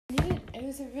It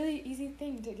was a really easy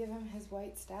thing to give him his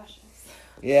white stashes.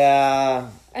 Yeah,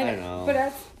 I know. But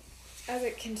as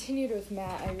it continued with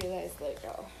Matt, I realized, like,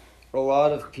 oh. A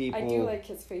lot of people... I do like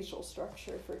his facial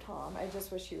structure for Tom. I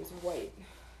just wish he was white.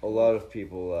 A lot of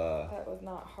people... That was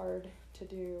not hard to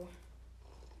do.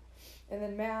 And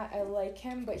then Matt, I like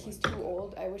him, but he's too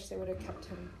old. I wish they would have kept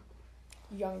him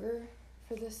younger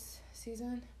for this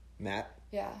season. Matt?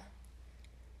 Yeah.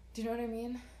 Do you know what I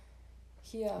mean?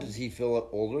 Does he feel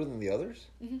older than the others?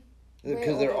 Mm-hmm.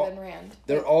 Because Way older than Rand.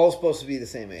 They're all supposed to be the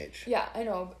same age. Yeah, I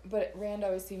know, but Rand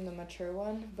always seemed the mature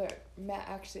one, but Matt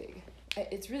actually,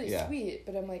 it's really sweet,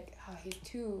 but I'm like, oh, he's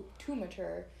too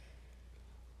mature.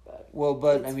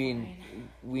 But I mean, fine.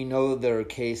 We know there are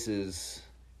cases,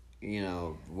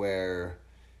 where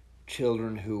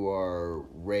children who are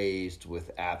raised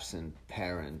with absent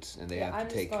parents and they have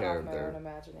to take care of their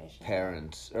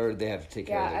parents, or they have to take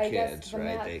care of their kids,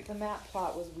 right? The Matt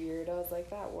plot was weird. I was like,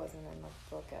 that wasn't in the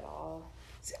book at all.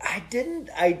 See, I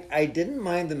didn't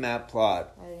mind the Matt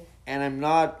plot, and I'm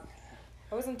not...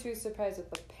 I wasn't too surprised with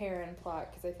the Perrin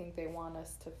plot, because I think they want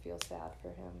us to feel sad for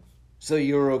him. So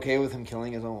you were okay with him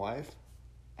killing his own wife?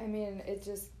 I mean,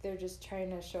 they're just trying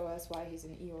to show us why he's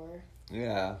an Eeyore.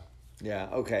 Yeah,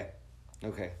 okay.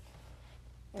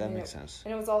 That makes sense.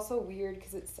 And it was also weird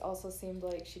because it also seemed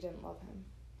like she didn't love him.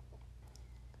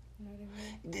 You know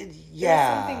what I mean?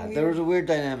 Yeah, there was a weird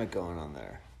dynamic going on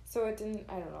there. So it didn't,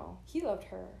 I don't know. He loved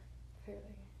her,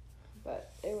 clearly.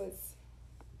 But it was,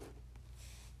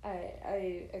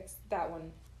 that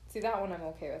one I'm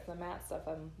okay with. The Matt stuff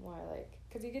I'm more like,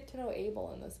 because you get to know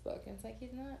Abel in this book, and it's like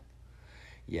he's not.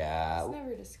 Yeah. He's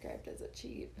never described as a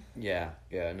cheat. Yeah,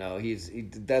 no,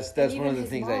 that's one of the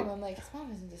things I'm like, his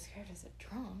mom isn't described as a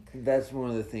drunk. That's one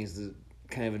of the things that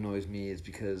kind of annoys me is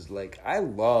because, like, I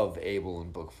love Abel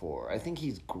in book 4. I think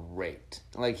he's great.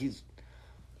 Like, he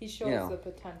shows the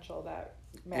potential that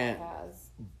Matt has.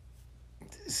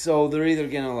 So they're either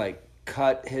going to, like,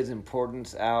 cut his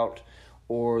importance out,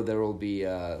 or there will be,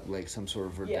 like, some sort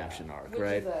of redemption arc,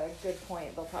 right? Which is a good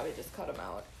point. They'll probably just cut him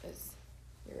out.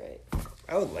 You're right.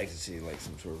 I would like to see, like,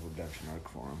 some sort of redemption arc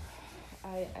for him.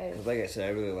 Like I said,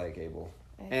 I really like Abel.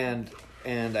 And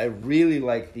I really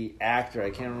like the actor. I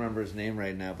can't remember his name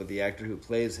right now, but the actor who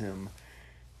plays him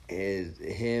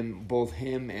both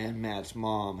him and Matt's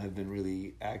mom have been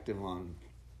really active on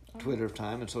Twitter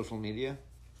time and social media.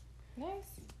 Nice.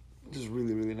 Just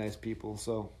really, really nice people.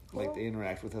 So, cool. Like, they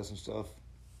interact with us and stuff.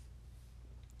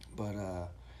 But,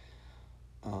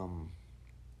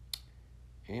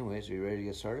 anyways, are you ready to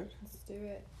get started? Let's do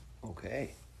it.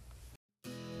 Okay.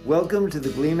 Welcome to the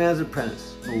Gleeman's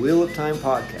Apprentice, a Wheel of Time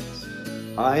podcast.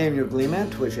 I am your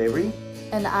Gleeman, Twitch Avery.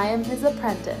 And I am his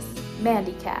apprentice,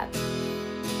 Mandy Cat.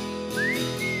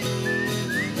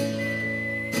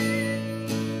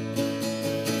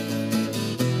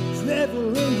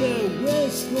 Traveling the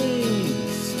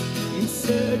wastelands in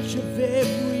search of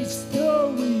every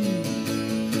story.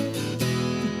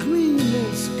 The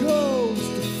Gleeman's goes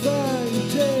to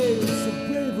find tales of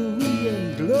bravery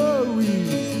and glory.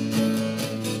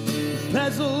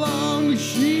 Pass along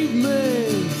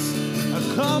achievements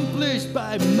accomplished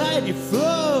by mighty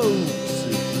foes.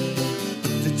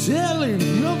 The telling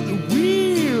of the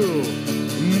wheel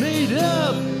made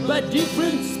up by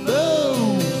different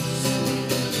spokes.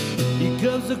 He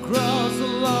comes across a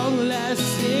long lass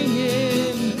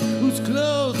singing, whose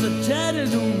clothes are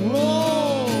tattered and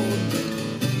worn.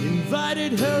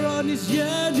 Invited her on his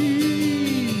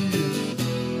journey,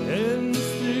 and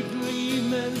the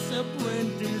Gleeman's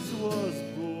apprentice was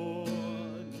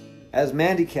born. As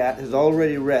Mandy Cat has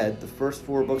already read the first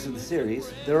 4 books of the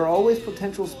series, there are always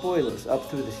potential spoilers up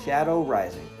through The Shadow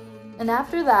Rising. And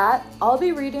after that, I'll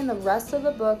be reading the rest of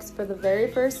the books for the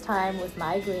very first time with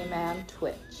my Gleeman,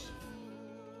 Twitch.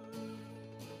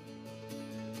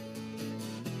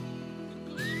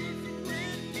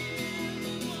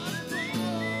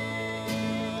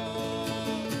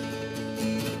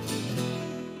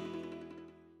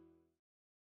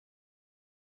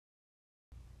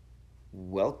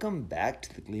 Welcome back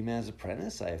to the Gleeman's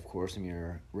Apprentice. I, of course, am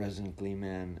your resident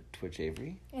Gleeman, Twitch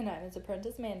Avery. And I'm his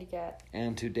apprentice, Mandy Cat.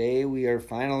 And today we are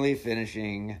finally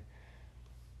finishing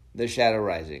The Shadow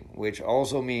Rising, which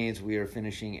also means we are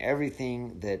finishing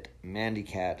everything that Mandy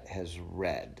Cat has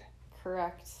read.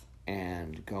 Correct.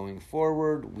 And going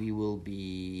forward, we will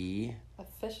be...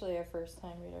 officially a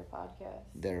first-time reader podcast.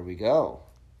 There we go.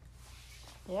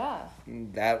 Yeah.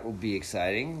 That will be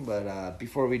exciting, but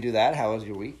before we do that, how was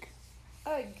your week?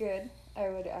 Good. I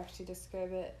would actually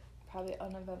describe it probably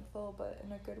uneventful, but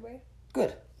in a good way.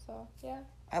 Good. So, yeah.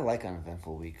 I like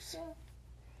uneventful weeks.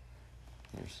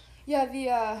 Yeah.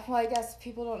 Yeah, well, I guess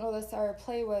people don't know this. Our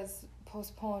play was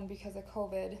postponed because of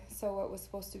COVID, so what was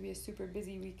supposed to be a super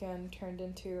busy weekend turned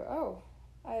into,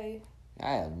 I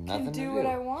have nothing can to do what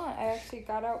I want. I actually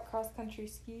got out cross-country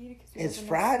skied. It's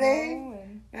Friday.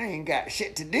 I ain't got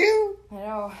shit to do. I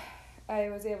know. I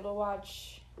was able to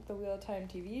watch the Wheel of Time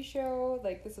TV show.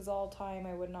 Like, this is all time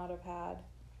I would not have had.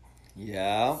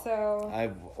 Yeah. So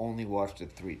I've only watched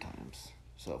it 3 times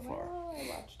so far. Well, I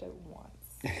watched it once.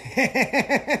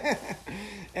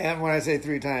 And when I say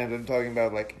 3 times, I'm talking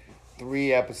about like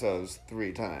 3 episodes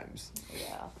 3 times.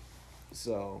 Yeah.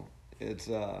 So it's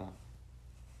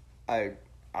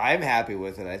I'm happy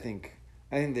with it. I think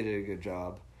they did a good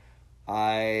job.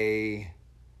 I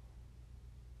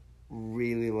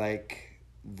really like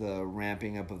the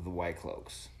ramping up of the White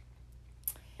Cloaks.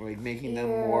 Like making them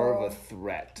more of a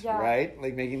threat, right?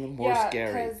 Like making them more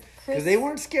scary. Because they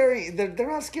weren't scary. They're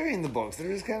not scary in the books.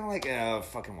 They're just kind of like,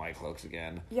 fucking White Cloaks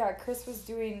again. Yeah, Chris was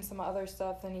doing some other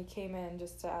stuff, and he came in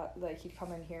just to, he'd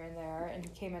come in here and there, and he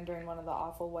came in during one of the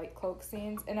awful White Cloak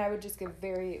scenes, and I would just give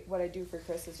what I do for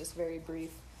Chris is just very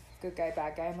brief. Good guy,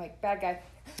 bad guy. I'm like, bad guy.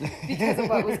 Because of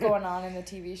what was going on in the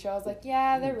TV show. I was like,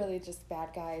 yeah, they're really just bad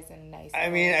guys and nice. I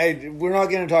mean, we're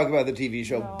not going to talk about the TV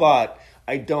show, but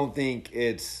I don't think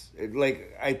it's,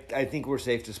 like, I think we're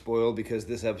safe to spoil because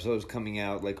this episode is coming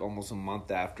out, like, almost a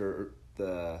month after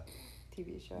the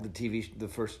TV show. The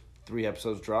first 3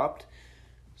 episodes dropped.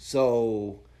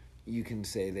 So, you can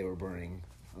say they were burning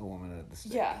a woman at the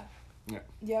stake. Yeah. Yeah.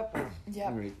 Yep.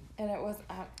 Right. And it was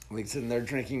like sitting there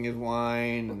drinking his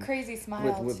wine, with crazy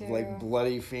smile with too. like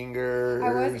bloody fingers.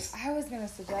 I was gonna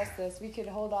suggest this. We could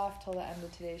hold off till the end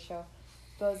of today's show.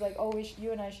 So I was like,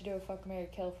 you and I should do a fuck, marry,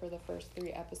 kill for the first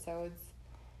 3 episodes.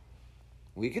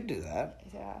 We could do that.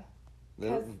 Yeah.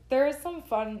 Because there are some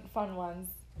fun ones.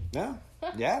 Yeah.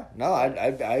 Yeah. No,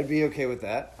 I'd be okay with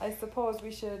that. I suppose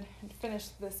we should finish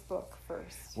this book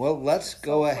first. Well, let's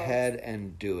go ahead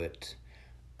and do it.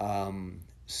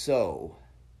 So,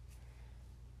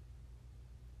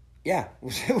 yeah,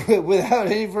 without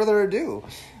any further ado,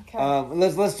 okay.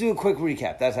 Let's do a quick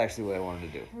recap. That's actually what I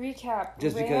wanted to do. Recap.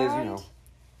 Just because,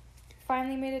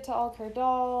 finally made it to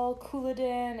Al-Kardal.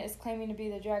 Couladin is claiming to be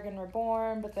the Dragon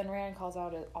Reborn, but then Rand calls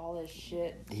out all his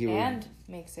shit and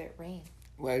makes it rain.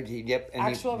 Well,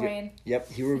 rain.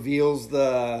 Yep, he reveals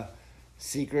the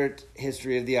secret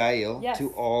history of the Aiel to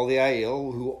all the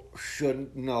Aiel who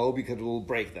shouldn't know because it will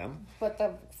break them. But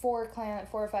the 4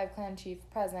 or 5 clan chief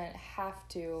present have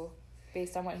to,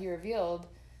 based on what he revealed,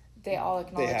 they all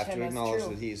acknowledge him as true. They have to acknowledge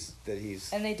that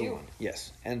he's and they do. One.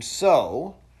 Yes. And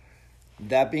so,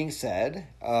 that being said,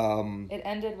 it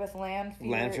ended with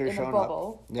Lanfear in a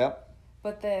bubble. Up. Yep.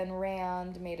 But then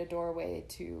Rand made a doorway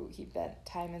he bent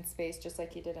time and space just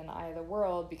like he did in Eye of the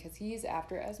World because he's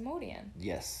after Asmodean.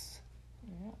 Yes.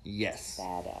 Yeah. Yes.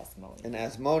 Bad Asmodean. And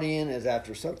Asmodean is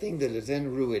after something that is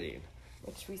in Ruidian.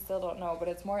 Which we still don't know, but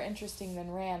it's more interesting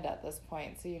than Rand at this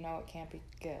point, so it can't be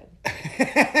good.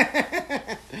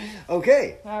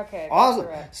 Okay. Okay. Awesome.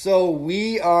 So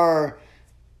we are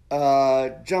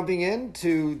jumping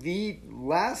into the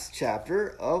last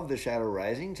chapter of The Shadow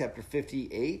Rising, chapter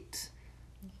 58,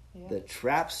 The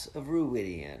Traps of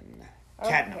Ruidian.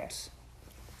 Catnotes.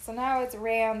 So now it's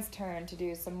Rand's turn to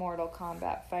do some Mortal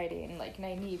Kombat fighting like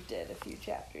Nynaeve did a few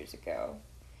chapters ago.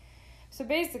 So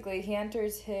basically, he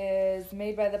enters his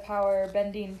made-by-the-power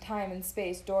bending time and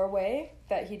space doorway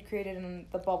that he'd created in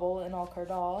the bubble in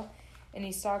Al-Kardal, and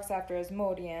he stalks after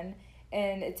Asmodean,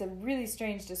 and it's a really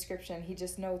strange description. He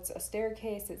just notes a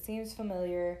staircase, it seems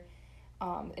familiar,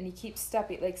 and he keeps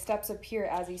stepping, like steps appear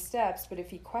as he steps, but if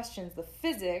he questions the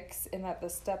physics and that the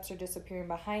steps are disappearing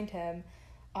behind him,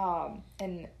 and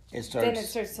then it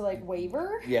starts to like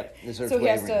waver. Yep, it starts so he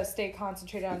wavering. has to stay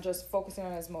concentrated on just focusing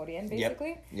on Asmodean,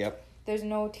 basically. Yep. There's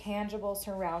no tangible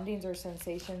surroundings or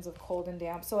sensations of cold and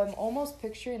damp. So I'm almost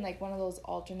picturing like one of those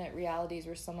alternate realities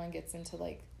where someone gets into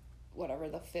like whatever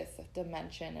the 5th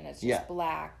dimension and it's just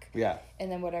black. Yeah.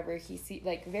 And then whatever he sees,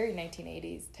 like very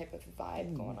 1980s type of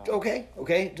vibe going on. Okay.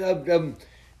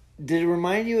 Did it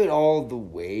remind you at all of the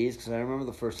Ways? Because I remember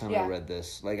the first time I read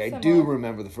this. Like, I do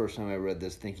remember the first time I read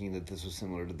this thinking that this was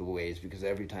similar to the Ways because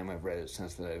every time I've read it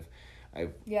since that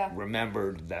I've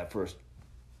remembered that first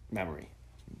memory.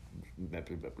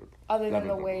 Other than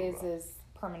the Ways is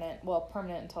permanent. Well,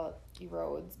 permanent until it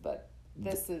erodes, but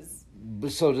this is...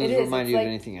 So does it remind you of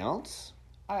anything else?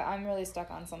 I'm really stuck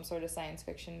on some sort of science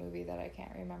fiction movie that I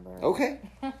can't remember. Okay.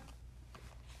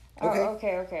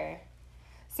 Okay.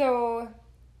 So...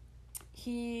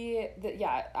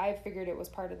 I figured it was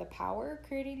part of the power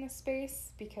creating the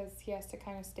space because he has to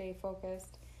kind of stay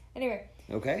focused. Anyway.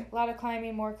 Okay. A lot of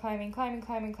climbing, more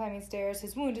climbing stairs.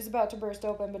 His wound is about to burst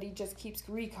open, but he just keeps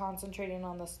reconcentrating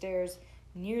on the stairs,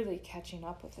 nearly catching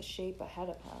up with the shape ahead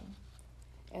of him.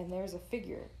 And there's a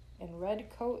figure in red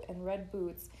coat and red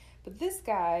boots. But this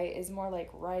guy is more like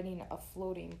riding a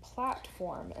floating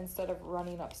platform instead of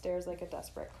running upstairs like a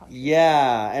desperate country.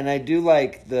 Yeah, and I do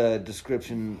like the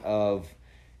description of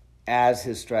as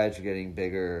his strides are getting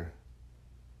bigger,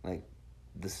 like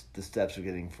the steps are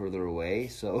getting further away.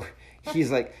 So he's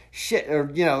like, shit,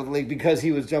 or, you know, like because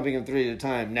he was jumping them 3 at a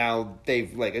time, now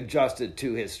they've like adjusted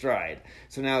to his stride.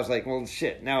 So now it's like, well,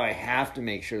 shit, now I have to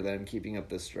make sure that I'm keeping up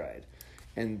this stride.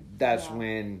 And that's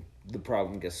when the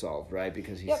problem gets solved, right?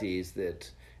 Because he sees that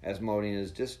Asmodean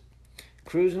is just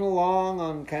cruising along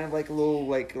on kind of like a little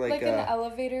like an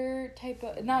elevator type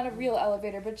of, not a real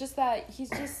elevator, but just that he's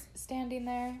just standing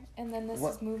there and then this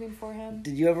is moving for him.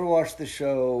 Did you ever watch the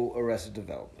show Arrested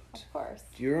Development? Of course.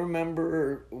 Do you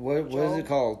remember what is it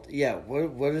called? Yeah,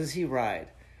 what does he ride?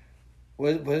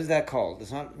 What is that called?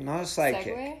 It's not a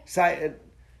sidekick. Segway?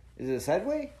 Is it a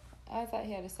Segway? I thought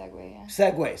he had a Segway, yeah.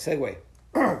 Segway.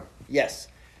 Yes.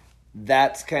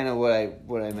 That's kind of what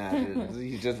I imagine.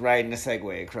 He's just riding a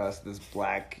Segway across this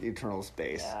black eternal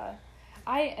space. Yeah.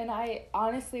 I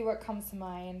honestly, what comes to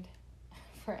mind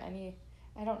for any,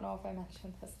 I don't know if I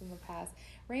mentioned this in the past,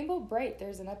 Rainbow Bright.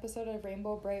 There's an episode of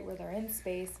Rainbow Bright where they're in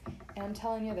space, and I'm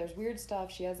telling you, there's weird stuff.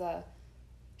 She has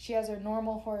her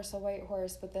normal horse, a white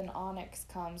horse, but then Onyx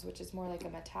comes, which is more like a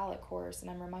metallic horse, and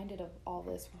I'm reminded of all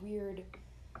this weird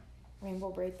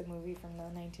Rainbow Bright, the movie from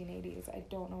the 1980s. I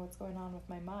don't know what's going on with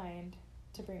my mind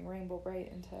to bring Rainbow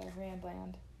Bright into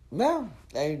Randland. No,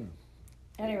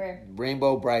 anyway,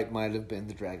 Rainbow Bright might have been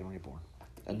the Dragon Reborn.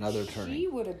 Another turning. She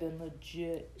would have been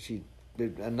legit.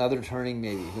 Another turning,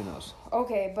 maybe. Who knows?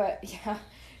 Okay, but yeah,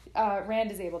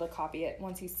 Rand is able to copy it.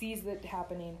 Once he sees it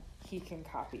happening, he can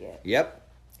copy it. Yep.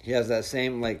 He has that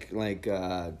same,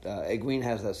 Egwene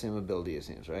has that same ability, it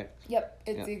seems, right? Yep,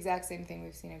 it's the exact same thing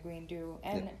we've seen Egwene do.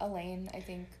 And Elaine, I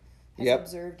think, has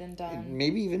observed and done.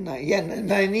 Maybe even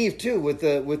Nynaeve, too, with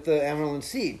the Amaryllis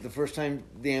Seat. The first time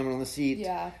the Amaryllis Seat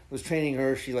was training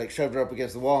her, she, shoved her up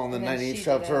against the wall, and then Nynaeve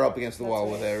shoved her up against the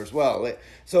wall with her as well.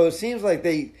 So it seems like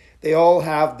they all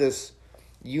have this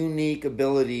unique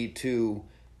ability to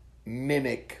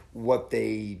mimic what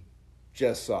they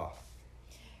just saw.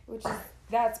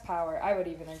 That's power. I would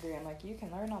even agree. I'm like, you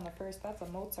can learn on the first. That's a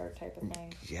Mozart type of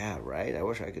thing. Yeah, right? I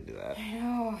wish I could do that. I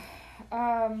know.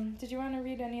 Did you want to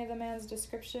read any of the man's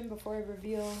description before I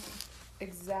reveal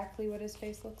exactly what his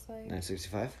face looks like?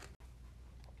 965.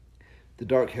 The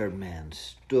dark-haired man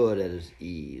stood at his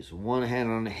ease, one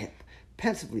hand on a hip,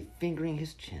 pensively fingering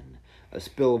his chin. A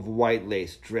spill of white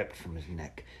lace dripped from his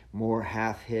neck. More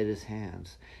half hid his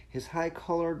hands. His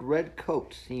high-colored red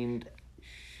coat seemed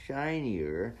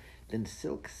shinier than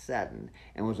silk satin,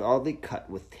 and was oddly cut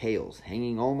with tails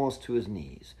hanging almost to his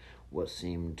knees. What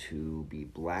seemed to be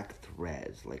black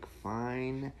threads, like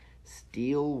fine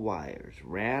steel wires,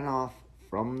 ran off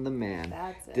from the man,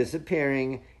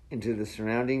 disappearing into the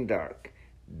surrounding dark.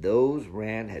 Those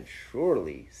Rand had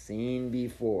surely seen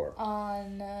before.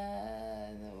 On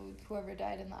whoever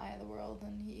died in the Eye of the World,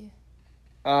 and he...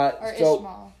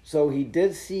 Ishmael. So he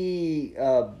did see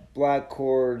black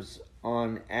cords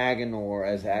on Agenor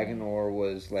as Agenor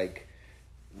was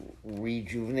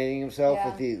rejuvenating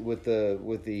himself with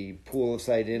the pool of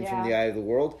sight in from the Eye of the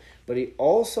World, but he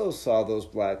also saw those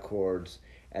black cords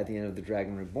at the end of the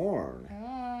Dragon Reborn,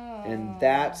 and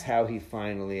that's how he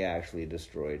finally actually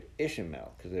destroyed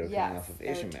Ishmael, because they were coming off of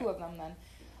Ishmael. There were 2 of them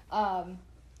then,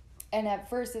 and at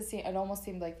first it almost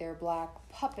seemed like they were black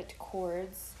puppet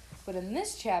cords, but in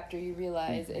this chapter you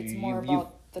realize it's more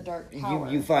about the dark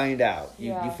power. You find out.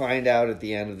 You find out at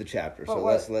the end of the chapter.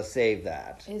 But so let's save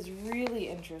that. Is really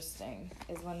interesting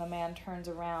is when the man turns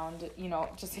around. I'm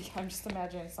just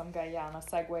imagining some guy on a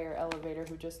Segway or elevator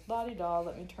who just la-di-da,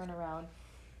 let me turn around.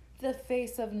 The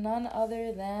face of none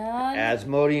other than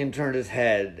Asmodean turned his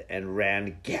head and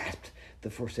Rand gasped. The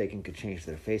Forsaken could change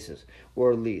their faces,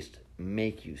 or at least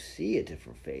make you see a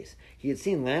different face. He had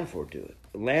seen Lanfear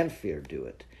do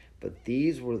it. But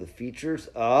these were the features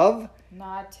of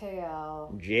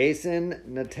Natael. Jason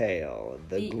Natael,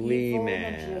 the Glee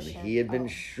Man. Magician. He had been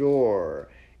sure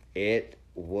it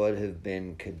would have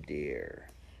been Kadir.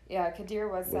 Yeah, Kadir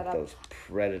was set up. With those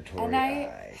predatory and eyes.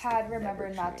 I had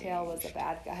remembered Natael was a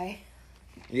bad guy.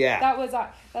 Yeah.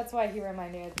 That's why he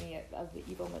reminded me of the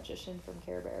evil magician from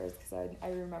Care Bears, because I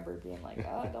remember being like,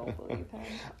 oh, don't believe him.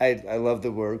 I love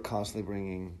that we're constantly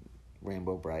bringing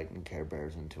Rainbow Bright and Care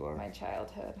Bears into our my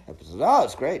childhood episodes. Oh,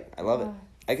 it's great. I love it.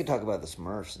 I could talk about the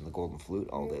Smurfs and the Golden Flute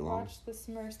all day long. Watch the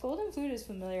Smurfs. Golden Flute is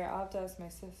familiar. I'll have to ask my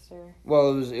sister.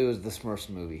 Well, it was the Smurfs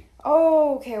movie.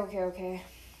 Oh, okay.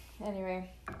 Anyway.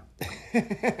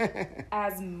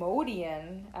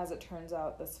 Asmodean, as it turns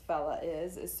out this fella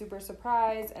is super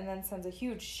surprised and then sends a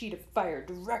huge sheet of fire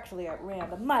directly at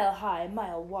Rand, a mile high,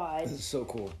 mile wide. This is so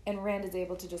cool. And Rand is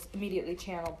able to just immediately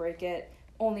channel break it,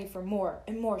 only for more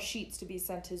and more sheets to be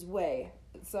sent his way.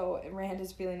 So Rand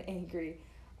is feeling angry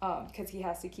because he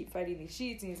has to keep fighting these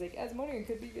sheets, and he's like, Asmodean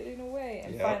could be getting away.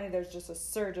 And finally there's just a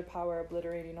surge of power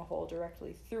obliterating a hole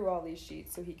directly through all these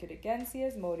sheets, so he could again see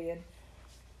Asmodean,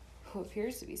 who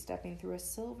appears to be stepping through a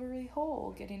silvery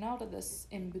hole, getting out of this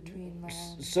in-between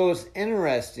land. So it's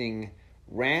interesting.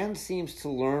 Rand seems to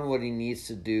learn what he needs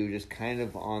to do just kind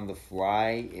of on the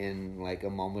fly in, like, a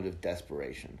moment of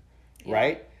desperation. Yeah.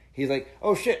 Right? He's like,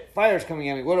 oh shit, fire's coming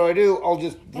at me. What do? I'll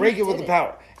just break it with the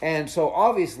power. And so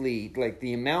obviously, like,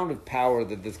 the amount of power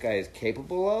that this guy is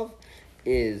capable of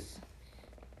is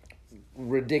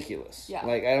ridiculous. Yeah.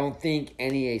 Like, I don't think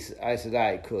any Aes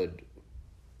Sedai could,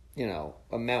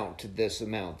 amount to this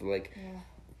amount. Like,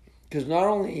 because not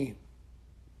only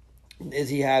is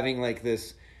he having, like,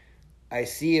 this, I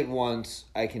see it once,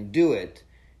 I can do it,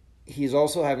 he's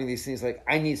also having these things like,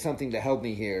 I need something to help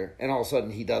me here, and all of a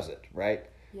sudden he does it, right?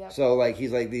 Yep. So, like,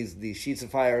 he's like, these sheets of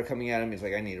fire are coming at him, he's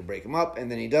like, I need to break them up, and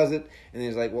then he does it, and then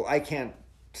he's like, well, I can't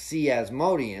see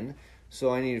Asmodean,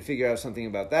 so I need to figure out something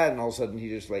about that, and all of a sudden he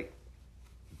just, like,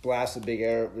 blasts a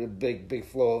big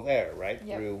flow of air, right?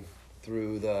 Yep.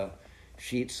 Through the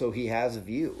sheets, so he has a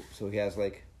view. So he has,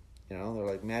 like, they're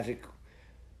like magic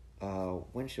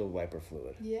windshield wiper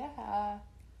fluid. Yeah.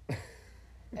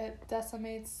 It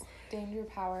decimates danger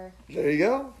power. There you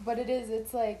go. But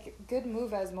it's like, good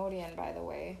move Asmodean, by the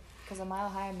way. Because a mile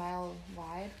high, mile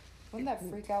wide. Wouldn't that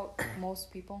freak out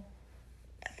most people?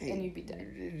 And you'd be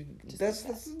dead. That's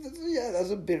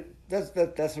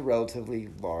a relatively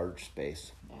large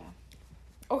space. Yeah.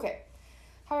 Okay.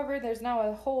 However, there's now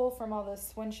a hole from all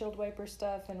this windshield wiper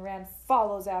stuff, and Rand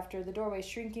follows after, the doorway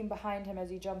shrinking behind him as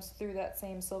he jumps through that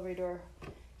same silvery door.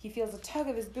 He feels a tug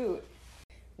of his boot.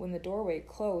 When the doorway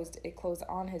closed, it closed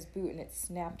on his boot and it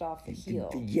snapped off the heel.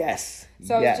 Yes.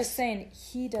 So I was just saying,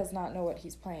 he does not know what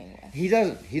he's playing with. He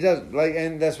doesn't. Like,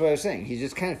 and that's what I was saying. He's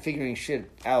just kind of figuring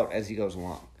shit out as he goes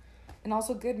along. And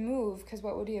also good move, because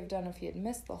what would he have done if he had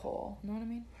missed the hole? You know what I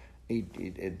mean?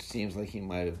 It seems like he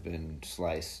might have been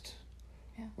sliced.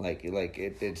 Yeah. Like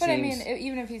it seems... But I mean,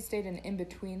 even if he stayed in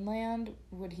between land,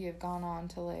 would he have gone on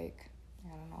to, like, I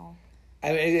don't know,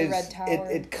 I mean, the Red Tower?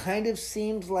 It kind of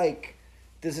seems like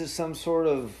this is some sort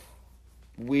of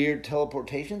weird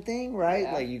teleportation thing, right?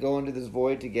 Yeah. Like, you go into this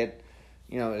void to get,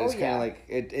 it's kind of like...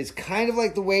 It's kind of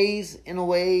like the waves, in a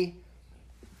way,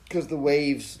 because the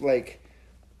waves, like,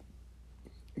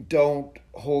 don't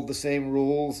hold the same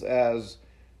rules as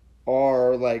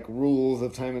our, like, rules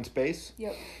of time and space.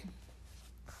 Yep.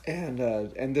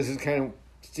 And this is kind of...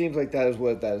 Seems like that is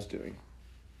what that is doing.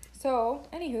 So,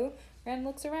 anywho... Rand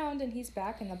looks around, and he's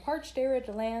back in the parched, arid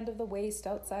land of the waste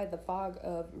outside the fog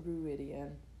of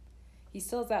Ruidian. He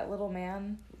still has that little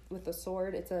man with the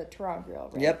sword. It's a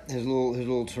Terangriel, right? Yep, his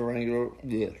little Terangriel.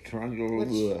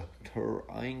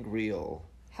 Terangriel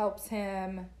helps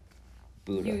him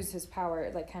use his power,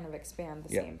 like, kind of expand the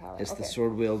same power. It's the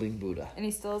sword-wielding Buddha. And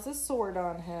he still has a sword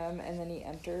on him, and then he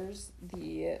enters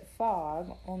the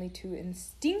fog, only to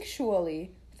instinctually,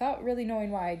 without really knowing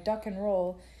why, duck and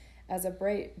roll, as a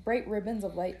bright ribbons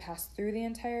of light passed through the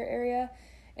entire area,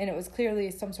 and it was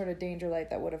clearly some sort of danger light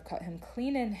that would have cut him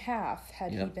clean in half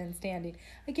had he been standing.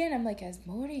 Again, I'm like,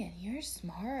 Asmodean, you're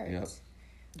smart. Yep.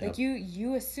 Like,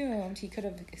 you assumed he could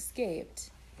have escaped,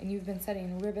 and you've been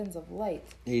setting ribbons of light.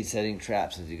 He's setting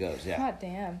traps as he goes, yeah. God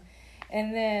damn.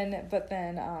 And then,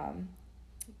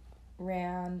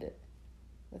 Rand,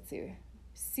 let's see,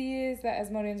 sees that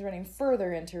Asmodean's running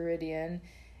further into Ruidian,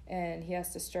 and he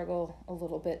has to struggle a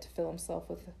little bit to fill himself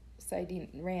with siding.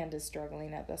 Rand is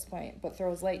struggling at this point, but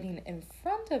throws lightning in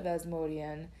front of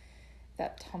Asmodean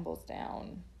that tumbles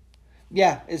down.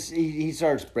 Yeah, he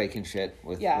starts breaking shit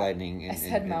with lightning. I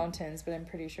said mountains, but I'm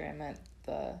pretty sure I meant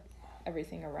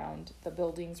everything around the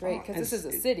buildings, right? Because this is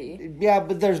a city. Yeah,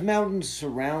 but there's mountains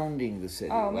surrounding the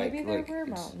city. Oh, maybe there were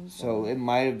mountains. So it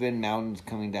might have been mountains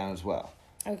coming down as well.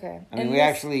 Okay. I mean, we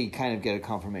actually kind of get a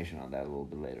confirmation on that a little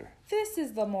bit later. This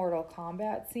is the Mortal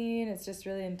Kombat scene. It's just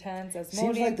really intense.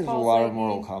 Asmodean seems like there's a lot of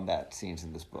Mortal Kombat scenes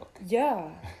in this book. Yeah.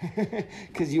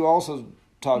 Because you also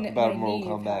talked about a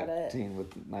Mortal Kombat scene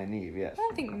with Nynaeve, yes. I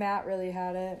don't think Matt really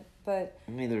had it, but...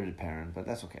 Neither did Perrin, but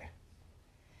that's okay.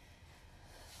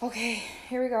 Okay,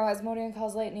 here we go. Asmodean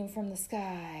calls lightning from the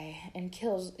sky and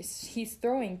kills. He's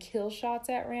throwing kill shots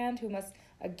at Rand, who must,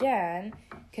 again,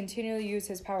 continually use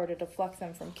his power to deflect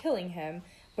them from killing him.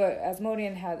 But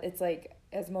Asmodean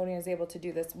is able to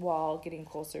do this while getting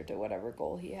closer to whatever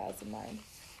goal he has in mind.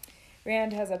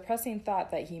 Rand has a pressing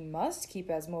thought that he must keep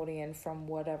Asmodean from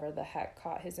whatever the heck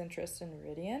caught his interest in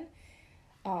Viridian.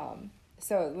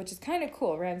 Which is kind of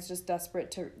cool. Rand's just desperate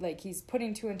to, he's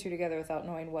putting 2 and 2 together without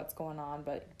knowing what's going on,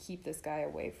 but keep this guy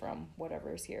away from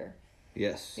whatever's here.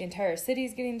 Yes. The entire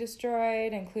city's getting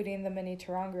destroyed, including the mini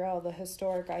Tarangrel the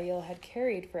historic Aiel had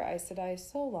carried for Aes Sedai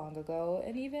so long ago,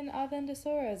 and even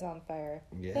Avendesora is on fire.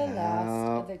 Yeah. The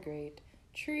last of the great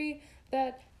tree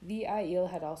that the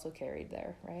Aiel had also carried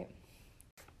there, right?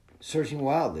 Searching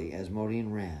wildly,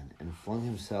 Asmodean ran and flung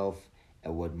himself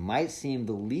at what might seem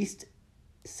the least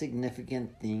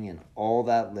significant thing in all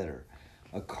that litter.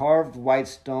 A carved white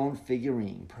stone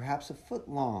figurine, perhaps a foot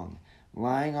long,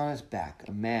 lying on his back,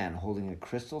 a man holding a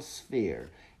crystal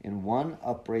sphere in one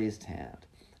upraised hand.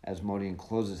 Asmodean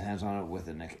closed his hands on it with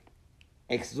an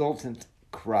exultant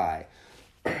cry.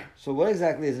 So what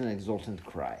exactly is an exultant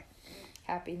cry?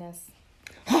 Happiness.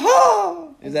 Ha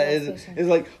ha! Is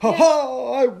like, ha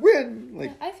ha, I win!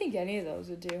 Like, I think any of those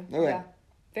would do. Okay. Yeah.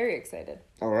 Very excited.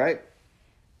 Alright.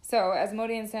 So,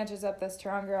 Asmodean snatches up this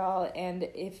Tarangrel, and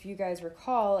if you guys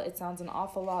recall, it sounds an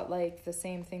awful lot like the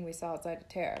same thing we saw outside of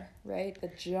Terre, right? The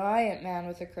giant man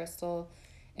with the crystal.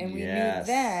 And we knew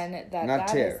then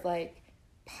that is like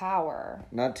power.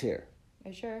 Not Terre. Are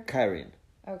you sure? Kyrian.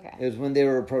 Okay. It was when they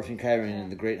were approaching Kyrian in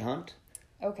the Great Hunt.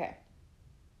 Okay.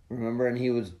 Remember, and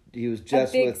he was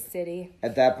just a big with city.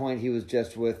 At that point, he was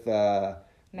just with Loial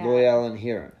and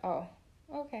Huron. Oh,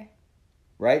 okay.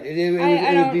 Right?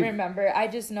 I don't remember. I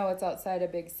just know it's outside a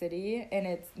big city,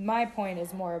 and my point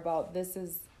is more about this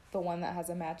is the one that has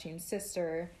a matching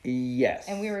sister. Yes.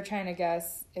 And we were trying to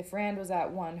guess if Rand was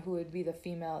at one, who would be the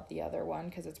female at the other one,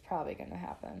 because it's probably going to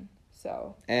happen.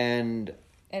 So. And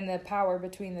the power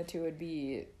between the two would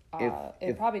be.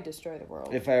 It'd probably destroy the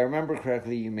world. If I remember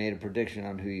correctly, you made a prediction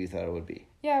on who you thought it would be.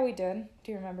 Yeah, we did.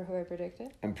 Do you remember who I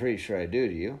predicted? I'm pretty sure I do.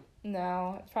 Do you?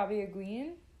 No, it's probably a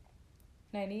Gwen.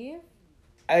 Nynaeve.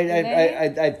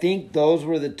 I think those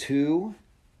were the two,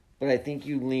 but I think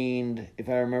you leaned. If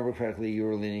I remember correctly, you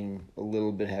were leaning a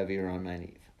little bit heavier on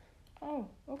Nynaeve. Oh,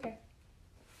 okay.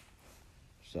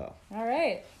 So. All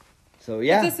right. So,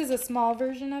 yeah. But this is a small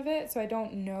version of it, so I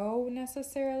don't know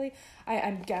necessarily.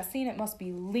 I'm guessing it must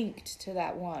be linked to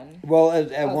that one. Well,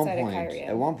 at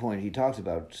one point, he talks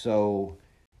about, so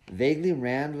vaguely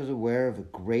Rand was aware of a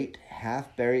great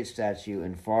half-buried statue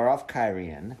in far-off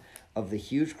Kyrian of the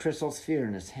huge crystal sphere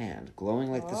in his hand,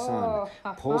 glowing like the sun,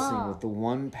 pulsing with the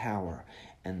one power.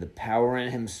 And the power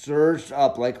in him surged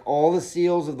up like all the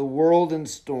seals of the world in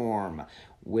storm.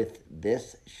 With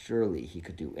this, surely he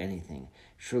could do anything.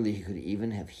 Surely he could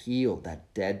even have healed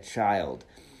that dead child.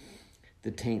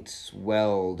 The taint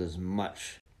swelled as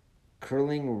much,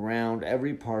 curling around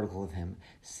every particle of him,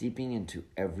 seeping into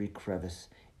every crevice,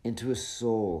 into his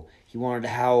soul. He wanted to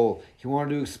howl. He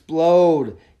wanted to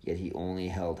explode. Yet he only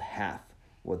held half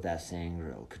what that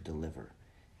sangreal could deliver.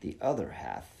 The other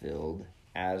half filled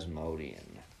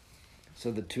Asmodean. So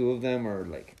the two of them are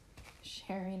like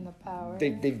sharing the power.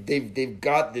 They've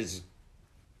got this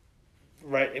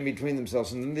right in between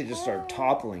themselves, and then they just start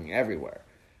toppling everywhere.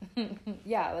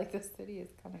 Yeah, like the city is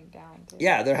coming down. Too.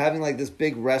 Yeah, they're having like this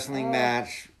big wrestling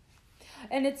match.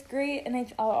 And it's great,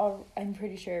 and I'm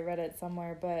pretty sure I read it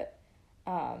somewhere, but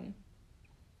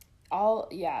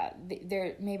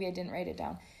there maybe I didn't write it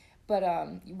down, but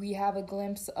we have a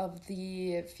glimpse of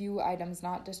the few items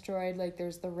not destroyed. Like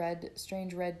there's the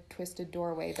strange red twisted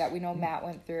doorway that we know Matt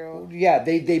went through. Yeah,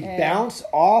 they bounce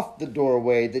off the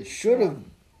doorway that should have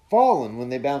fallen when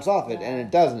they bounce off it, and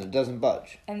it doesn't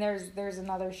budge. And there's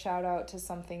another shout out to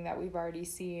something that we've already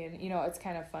seen. You know, it's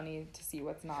kind of funny to see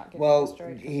what's not getting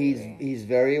destroyed. He's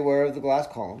very aware of the glass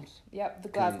columns. Yep, the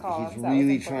glass columns. He's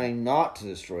really trying not to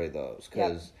destroy those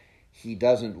because he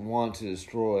doesn't want to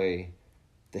destroy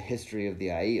the history of the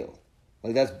Aiel.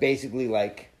 Like that's basically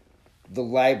like the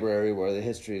library where the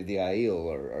history of the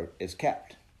Aiel is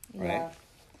kept, right? Yeah.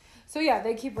 So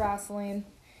they keep wrestling.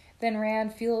 Then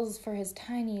Rand feels for his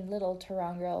tiny little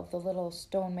Tarangrel, the little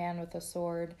stone man with a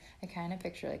sword. I kind of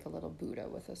picture like a little Buddha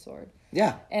with a sword.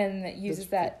 Yeah. And uses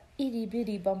that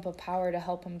itty-bitty bump of power to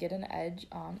help him get an edge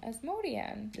on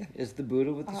Asmodean. Yeah. Is the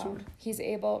Buddha with the sword?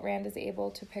 Rand is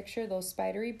able to picture those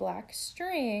spidery black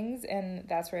strings, and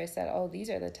that's where I said,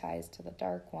 these are the ties to the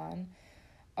Dark One,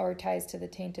 or ties to the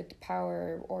tainted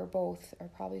power, or both are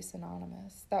probably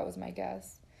synonymous. That was my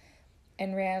guess.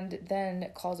 And Rand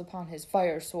then calls upon his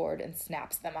fire sword and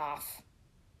snaps them off,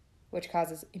 which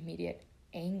causes immediate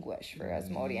anguish for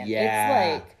Asmodean.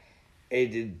 Yeah.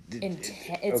 It's like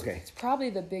intense. It's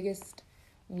probably the biggest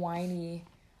whiny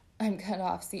I'm cut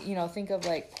off. See, think of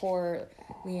like poor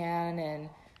Leanne and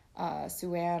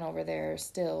Suanne over there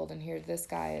stilled, and here this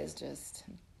guy is just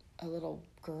a little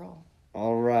girl.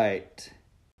 All right.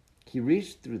 He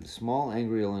reached through the small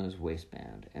angriel in his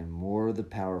waistband, and more of the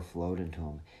power flowed into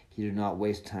him. He did not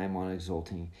waste time on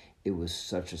exulting. It was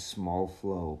such a small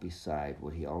flow beside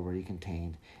what he already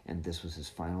contained, and this was his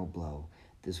final blow.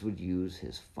 This would use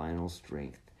his final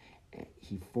strength.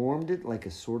 He formed it like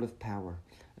a sword of power,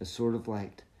 a sword of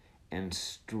light, and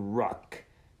struck.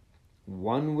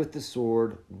 One with the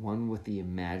sword, one with the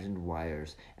imagined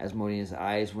wires. Asmodean's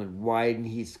eyes went wide, and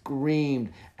he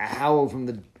screamed, a howl from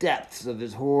the depths of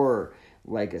his horror.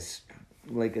 Like a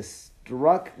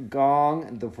struck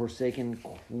gong, the Forsaken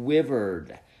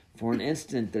quivered. For an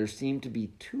instant, there seemed to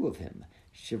be two of him,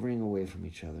 shivering away from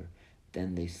each other.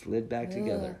 Then they slid back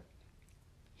together.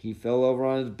 He fell over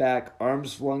on his back,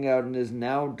 arms flung out in his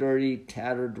now dirty,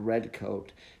 tattered red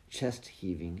coat, chest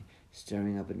heaving,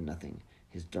 staring up at nothing.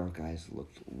 His dark eyes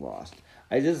looked lost.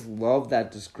 I just love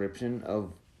that description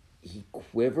of he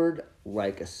quivered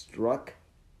like a struck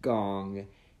gong,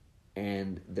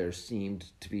 and there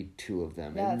seemed to be two of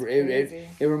them. That's crazy.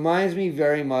 It reminds me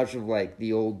very much of like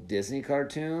the old Disney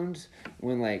cartoons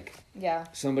when like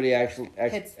somebody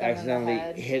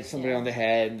accidentally hits somebody on the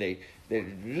head, and they their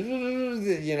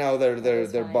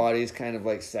bodies kind of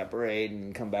like separate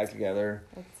and come back together.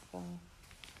 That's fun.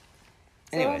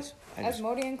 Anyways,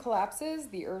 Asmodean collapses,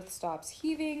 the earth stops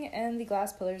heaving, and the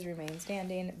glass pillars remain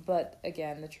standing. But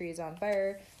again, the tree is on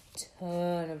fire.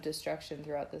 Ton of destruction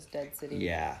throughout this dead city.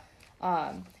 Yeah.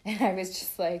 And I was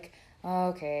just like,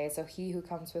 okay, so he who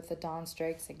comes with the dawn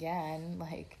strikes again.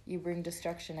 Like, you bring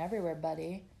destruction everywhere,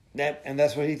 buddy. And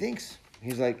that's what he thinks.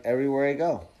 He's like, everywhere I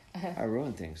go, I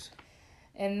ruin things.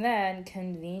 And then,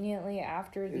 conveniently,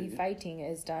 after the fighting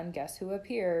is done, guess who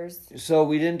appears? So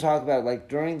we didn't talk about, like,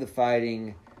 during the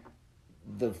fighting,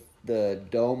 the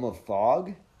dome of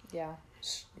fog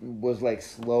was, like,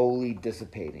 slowly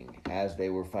dissipating as they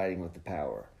were fighting with the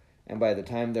power. And by the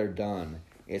time they're done,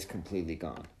 it's completely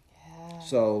gone. Yeah.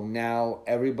 So now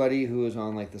everybody who is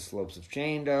on, like, the slopes of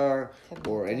Chandar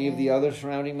or any of the other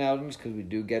surrounding mountains, because we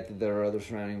do get that there are other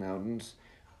surrounding mountains,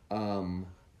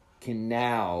 can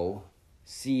now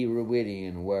see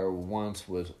Ruidian, where once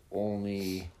was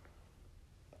only,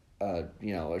 a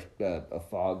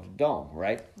fogged dome,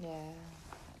 right? Yeah.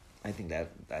 I think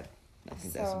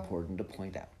that's important to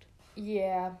point out.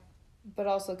 Yeah, but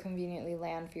also conveniently,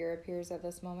 Lanfear appears at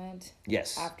this moment.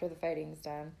 Yes. After the fighting's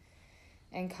done,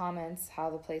 and comments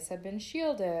how the place had been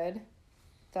shielded.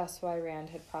 That's why Rand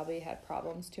had probably had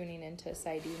problems tuning into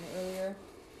Sidene earlier,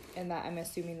 and that I'm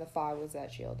assuming the fog was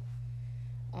that shield.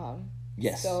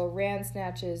 Yes. So Rand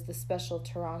snatches the special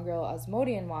Tarangril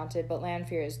Asmodean wanted, but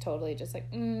Lanfear is totally just like,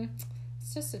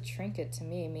 it's just a trinket to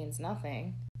me, it means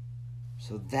nothing.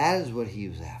 So that is what he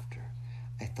was after.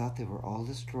 I thought they were all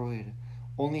destroyed.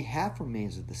 Only half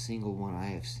remains of the single one I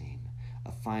have seen.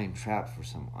 A fine trap for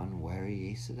some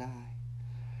unwary Aes Sedai.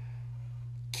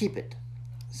 Keep it.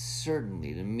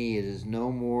 Certainly, to me, it is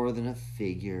no more than a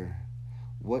figure.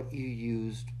 What you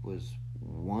used was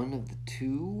one of the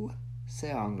two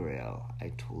Seangriel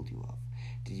I told you of.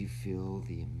 Did you feel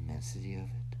the immensity of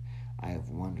it? I have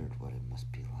wondered what it must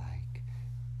be like.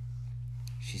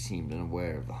 She seemed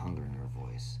unaware of the hunger in her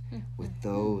voice. With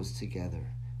those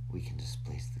together, we can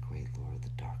displace the great Lord of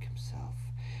the Dark himself.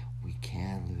 We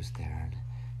can lose Theron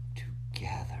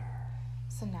together.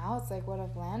 So now it's like, what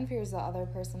if Lanfear's the other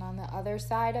person on the other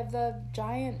side of the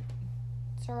giant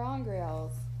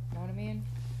Tarangrils? You know what I mean?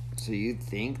 So you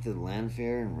think that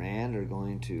Lanfear and Rand are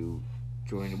going to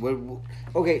join?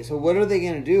 Okay, so what are they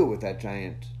going to do with that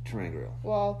giant Tarangril?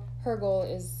 Well, her goal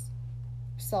is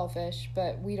selfish,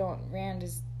 but Rand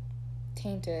is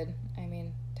tainted, I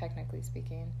mean, technically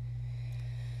speaking.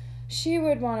 She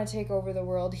would want to take over the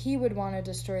world. He would want to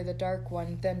destroy the Dark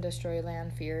One, then destroy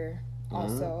Lanfear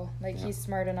also. He's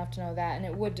smart enough to know that, and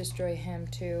it would destroy him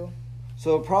too.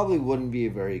 So it probably wouldn't be a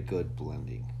very good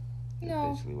blending.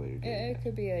 No, it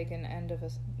could be like an end of a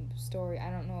story.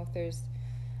 I don't know if there's...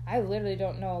 I literally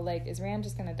don't know. Like, is Rand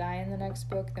just going to die in the next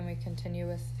book? Then we continue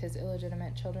with his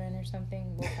illegitimate children or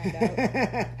something? We'll find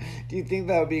out. Do you think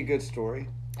that would be a good story?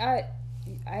 I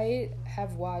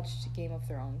have watched Game of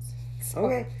Thrones. So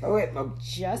Okay.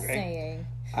 Just saying.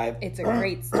 It's a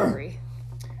great story.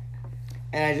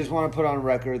 And I just want to put on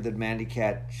record that Mandy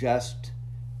Cat just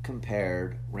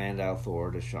compared Rand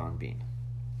al'Thor to Sean Bean.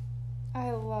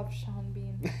 I love Sean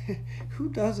Bean. Who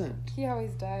doesn't? He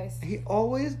always dies. He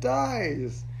always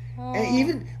dies. Oh. And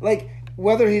even, like,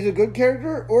 whether he's a good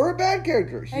character or a bad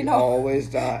character, he always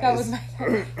dies. That was my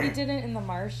thought. He didn't in The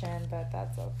Martian, but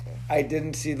that's okay. I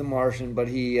didn't see The Martian, but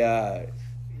he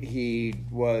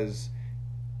was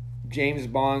James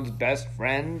Bond's best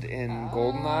friend in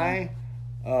GoldenEye.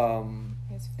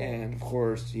 And, of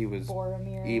course, he was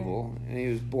Boromir. evil. And he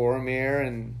was Boromir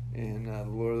in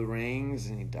Lord of the Rings,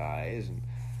 and he dies. And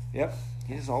yep,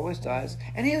 he just always dies.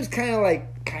 And he was kind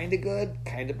of good,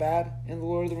 kind of bad in the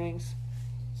Lord of the Rings.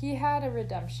 He had a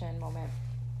redemption moment,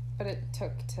 but it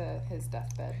took to his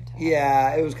deathbed.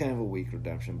 Yeah, it was kind of a weak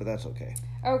redemption, but that's okay.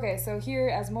 Okay, so here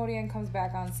Asmodean comes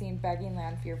back on scene begging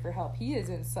Lanfear for help. He is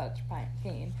in such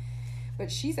pain.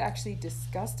 But she's actually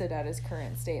disgusted at his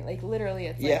current state. Like, literally,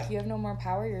 it's like, you have no more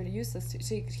power, you're useless.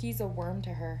 He's a worm to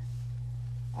her.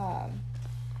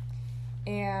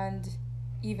 And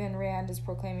even Rand is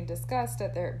proclaiming disgust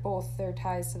at both their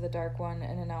ties to the Dark One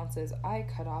and announces, I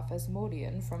cut off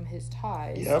Asmodean from his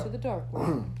ties to the Dark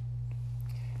One.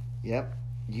 Yep.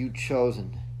 You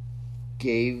chosen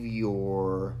gave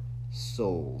your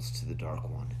souls to the Dark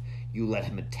One. You let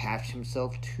him attach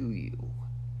himself to you.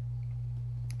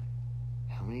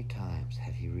 How many times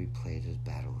had he replayed his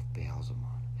battle with Beelzebub?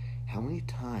 How many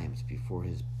times before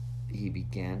he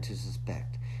began to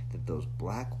suspect that those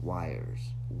black wires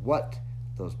were?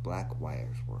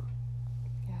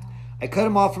 Yeah. I cut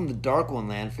him off from the Dark One,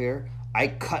 Lanfear. I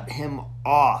cut him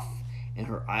off. And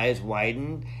her eyes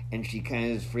widened, and she kind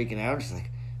of is freaking out. She's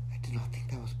like, I did not think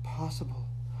that was possible.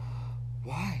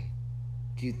 Why?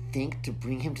 Do you think to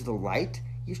bring him to the light?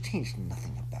 You've changed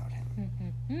nothing about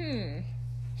him.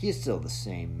 He is still the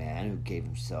same man who gave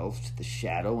himself to the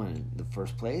shadow in the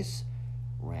first place,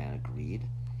 Rand agreed.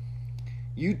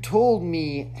 You told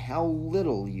me how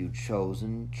little you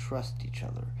chosen trust each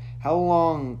other. How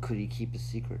long could he keep a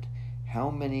secret? How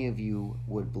many of you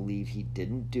would believe he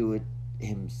didn't do it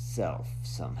himself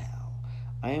somehow?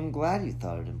 I am glad you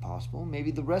thought it impossible.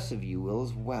 Maybe the rest of you will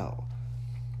as well.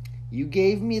 You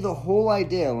gave me the whole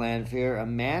idea, Lanfear, a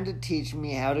man to teach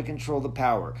me how to control the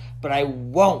power. But I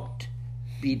won't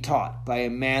be taught by a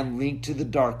man linked to the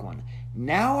Dark One.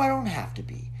 Now I don't have to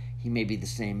be. He may be the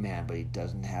same man, but he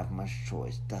doesn't have much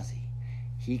choice, does he?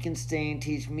 He can stay and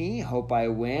teach me, hope I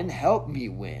win, help me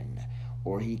win.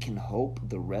 Or he can hope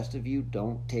the rest of you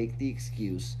don't take the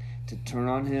excuse to turn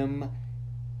on him.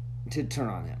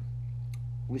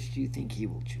 Which do you think he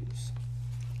will choose?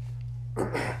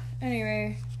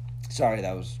 Anyway. Sorry,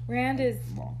 that was Rand is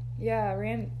long. Yeah,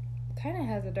 Rand kind of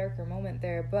has a darker moment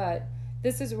there, but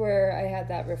this is where I had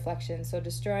that reflection. So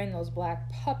destroying those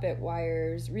black puppet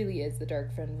wires really is the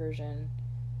Dark Friend version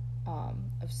of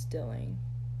stilling.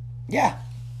 Yeah.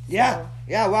 Yeah.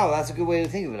 Yeah, wow, that's a good way to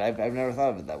think of it. I've never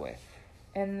thought of it that way.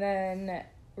 And then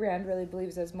Rand really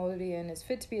believes Asmodean is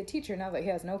fit to be a teacher now that he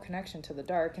has no connection to the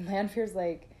dark. And Lanfear's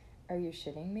like, are you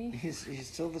shitting me? He's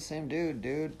still the same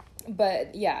dude.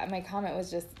 But yeah, my comment was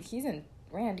just,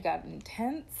 Rand got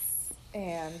intense.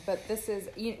 But this is,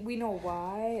 we know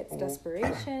why, it's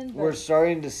desperation. But we're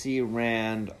starting to see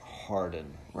Rand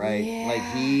harden, right? Yeah. Like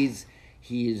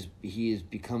he is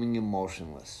becoming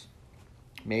emotionless.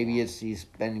 Maybe he's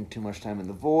spending too much time in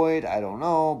the void, I don't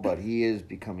know, but he is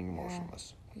becoming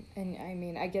emotionless. And I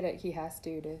mean, I get it, he has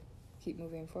to keep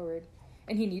moving forward.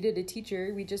 And he needed a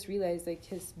teacher. We just realized, like,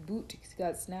 his boot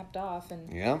got snapped off,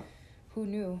 and who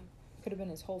knew? Could have been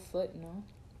his whole foot,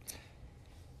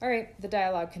 All right, the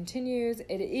dialogue continues.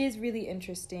 It is really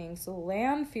interesting. So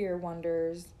Lanfear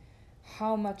wonders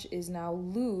how much is now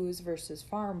Luz versus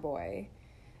Farm Boy,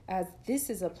 as this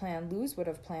is a plan Luz would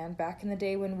have planned back in the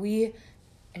day when we...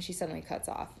 And she suddenly cuts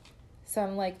off. So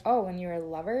I'm like, oh, when you were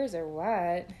lovers or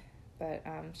what? But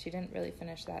she didn't really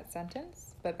finish that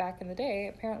sentence. But back in the day,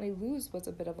 apparently Luz was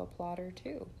a bit of a plotter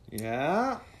too.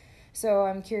 Yeah. So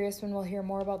I'm curious when we'll hear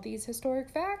more about these historic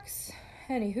facts.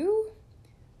 Anywho,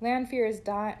 Lanfear is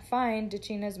fine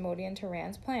ditching Asmodean to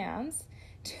Rand's plans,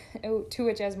 to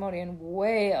which Asmodean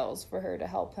wails for her to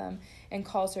help him and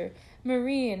calls her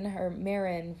Marine, or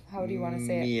Marin, how do you want to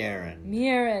say it?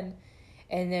 Mirren.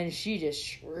 And then she just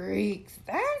shrieks,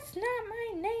 that's not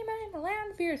my name, I'm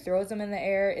Lanfear, throws him in the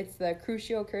air. It's the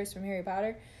Crucio curse from Harry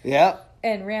Potter. Yeah.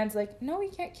 And Rand's like, no, you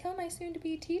can't kill my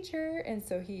soon-to-be teacher. And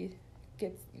so he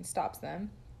stops them,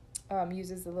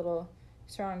 uses the little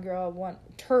Turon girl,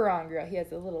 he has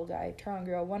the little guy, Turon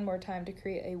girl, one more time to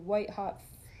create a white-hot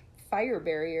fire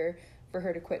barrier for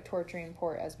her to quit torturing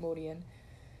poor Asmodean.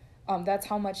 That's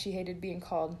how much she hated being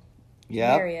called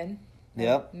Marion.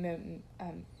 Yep.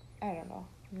 I don't know.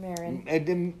 Marin.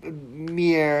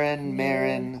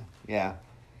 Marin. Yeah.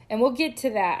 And we'll get to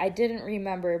that. I didn't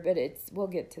remember, but we'll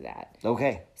get to that.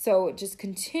 Okay. So just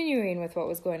continuing with what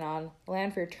was going on,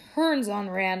 Lanfear turns on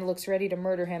Rand, looks ready to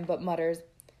murder him, but mutters,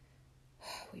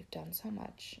 "We've done so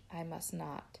much. I must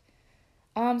not."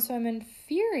 So I'm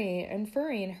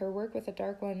inferring her work with the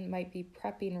Dark One might be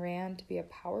prepping Rand to be a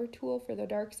power tool for the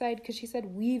dark side, because she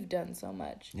said we've done so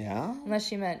much. Yeah. Unless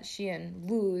she meant she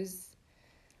and Luz.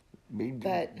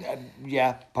 But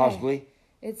yeah, possibly.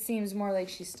 It seems more like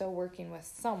she's still working with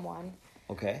someone.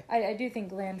 Okay. I do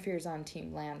think Lanfear's on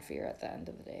Team Lanfear at the end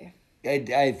of the day.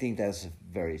 I think that's a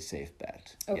very safe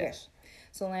bet. Okay. Yes.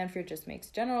 So Lanfear just makes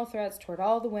general threats toward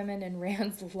all the women in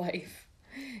Rand's life,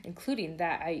 including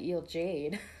that Aiel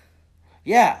Jade.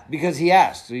 Yeah, because he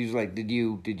asked. So he's like, "Did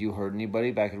you hurt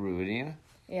anybody back at Ruvinia?"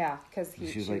 Yeah, because she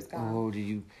was was like, gone. "Oh, did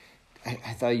you?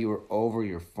 I thought you were over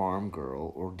your farm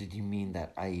girl, or did you mean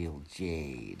that Aiel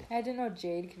Jade?" I didn't know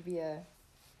Jade could be a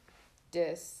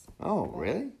diss. Oh,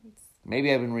 really?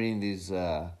 Maybe I've been reading these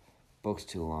books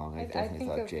too long. I definitely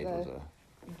thought Jade was a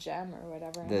gem or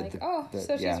whatever.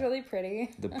 She's really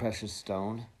pretty. The precious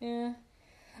stone. Yeah.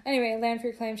 Anyway,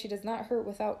 Lanfear claims she does not hurt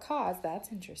without cause.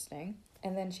 That's interesting.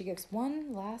 And then she gives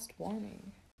one last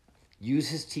warning. Use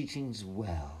his teachings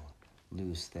well,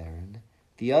 Lews Therin.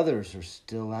 The others are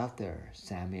still out there.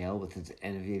 Samael with his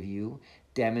envy of you,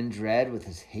 Demandred with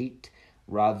his hate,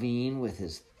 Ravine with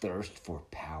his thirst for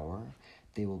power.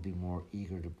 They will be more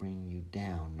eager to bring you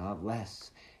down, not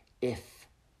less,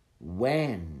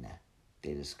 when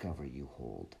they discover you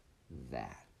hold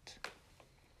that.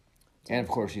 And of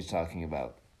course she's talking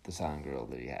about the Sangreal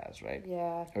that he has, right?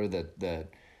 Yeah. Or the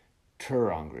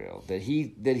Turangreal that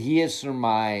he has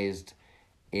surmised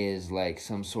is like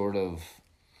some sort of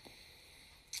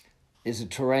is a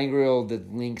Turangreal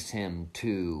that links him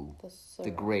to the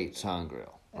great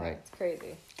Sangreal, right? It's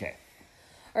crazy. Okay.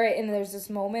 All right, and there's this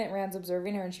moment Rand's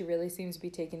observing her, and she really seems to be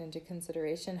taking into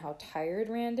consideration how tired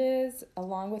Rand is,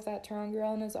 along with that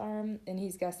Turangreal in his arm, and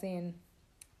he's guessing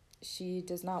she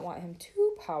does not want him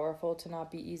too powerful to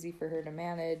not be easy for her to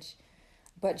manage,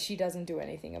 but she doesn't do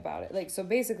anything about it. Like, so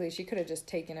basically, she could have just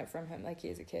taken it from him like he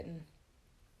is a kitten,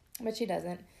 but she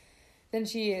doesn't. Then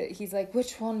he's like,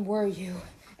 "Which one were you?"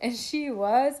 And she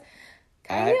was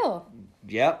Kyle.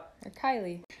 Yep. Or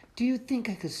Kylie. Do you think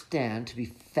I could stand to be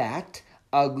fat,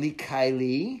 ugly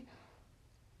Kylie?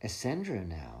 Essendra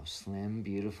now, slim,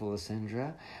 beautiful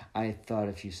Essendra. I thought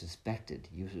if you suspected,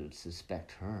 you would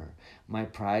suspect her. My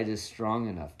pride is strong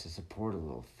enough to support a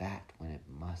little fat when it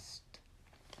must.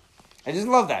 I just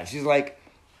love that. She's like,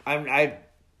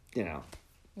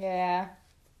 Yeah.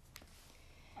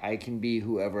 I can be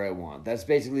whoever I want. That's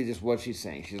basically just what she's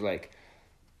saying. She's like,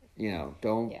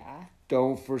 don't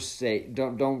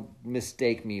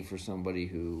mistake me for somebody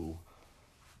who,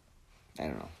 I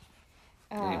don't know.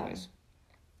 Anyways.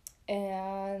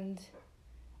 And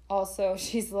also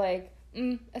she's like,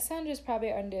 Assandra's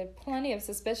probably under plenty of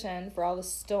suspicion for all the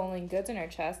stolen goods in her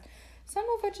chest, some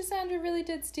of which Assandra really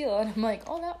did steal. And I'm like,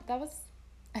 oh, that was,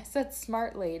 I said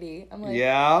smart lady. I'm like,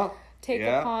 take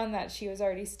upon that she was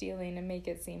already stealing and make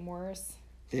it seem worse.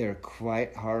 They're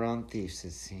quite hard on thieves,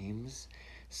 it seems.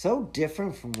 So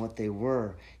different from what they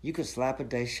were. You could slap a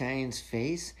Daishane's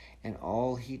face, and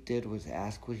all he did was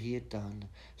ask what he had done.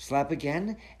 Slap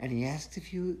again, and he asked if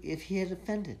he had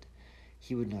offended.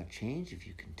 He would not change if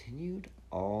you continued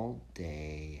all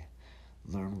day.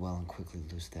 Learn well and quickly,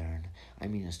 Lews Therin. I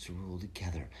mean us to rule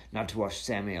together, not to watch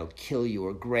Samael kill you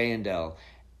or Greyandel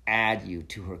add you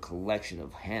to her collection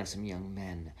of handsome young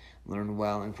men. Learn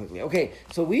well and quickly. Okay,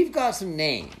 so we've got some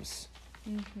names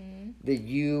that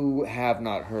you have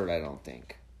not heard, I don't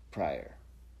think, prior.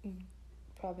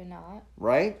 Probably not.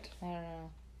 Right? I don't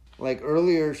know. Like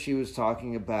earlier she was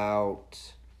talking about...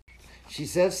 She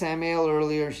said Samael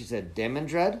earlier. She said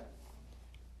Demandred.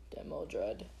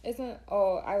 Demodred.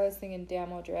 I was thinking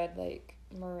Damodred, like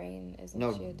Moraine. Isn't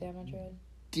she a Damodred?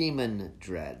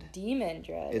 Demandred.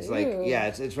 Demandred. It's like,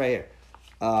 it's right here.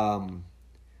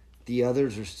 The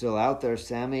others are still out there.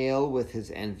 Samael with his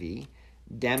envy.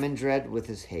 Demandred with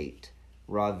his hate.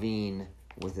 Ravine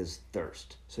with his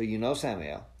thirst. So you know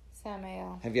Samael.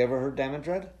 Have you ever heard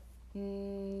Demandred?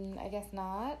 I guess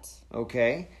not.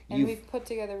 Okay. And we've put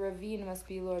together Ravine must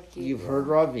be Lord Gabriel. You've heard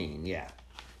Ravine, yeah.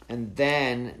 And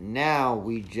then, now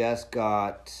we just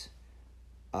got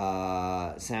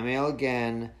Samael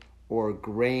again or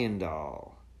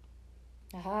Greyandel.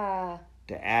 Aha.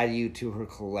 To add you to her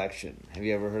collection. Have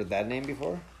you ever heard that name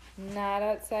before? Not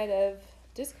outside of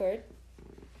Discord.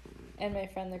 And my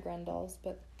friend the Grendels,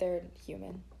 but they're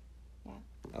human.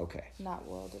 Not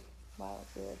Wild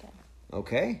Time.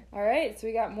 Okay. All right, so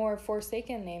we got more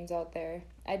Forsaken names out there.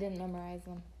 I didn't memorize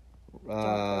them.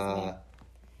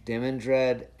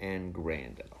 Demandred and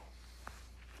Grando.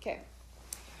 Okay.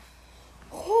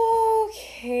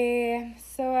 Okay,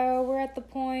 so we're at the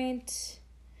point...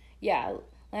 Yeah,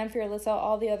 Lanfear lists out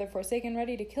all the other Forsaken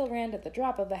ready to kill Rand at the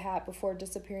drop of a hat before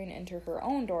disappearing into her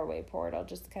own doorway portal,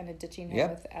 just kind of ditching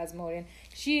him with Asmodean.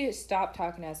 She stopped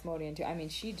talking to Asmodean, too. I mean,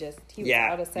 he was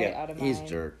out of sight, out of mind. He's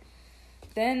dirt.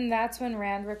 Then that's when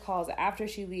Rand recalls, after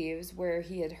she leaves, where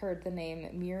he had heard the name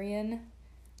Mirian,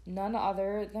 none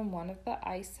other than one of the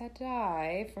Aes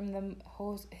Sedai from the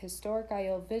historic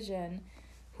Aiel vision,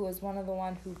 who was one of the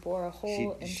one who bore a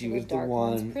hole into the Dark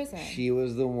One's prison. She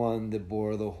was the one that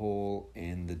bore the hole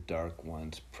in the Dark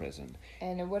One's prison.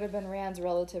 And it would have been Rand's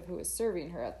relative who was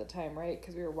serving her at the time, right?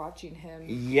 Because we were watching him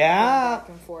back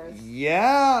and forth.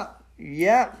 Yeah.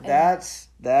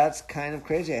 That's kind of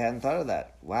crazy. I hadn't thought of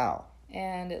that. Wow.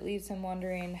 And it leaves him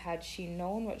wondering, had she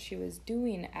known what she was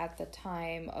doing at the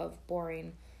time of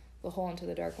boring the hole into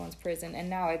the Dark One's prison? And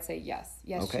now I'd say yes.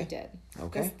 Yes, she did.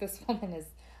 Okay. This woman is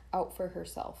out for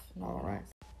herself. All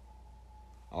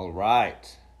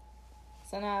right.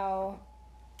 So now,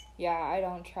 I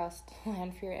don't trust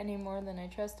Lanfear any more than I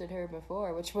trusted her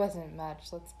before, which wasn't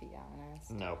much, let's be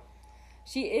honest. No.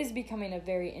 She is becoming a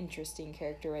very interesting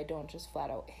character. I don't just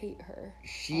flat out hate her.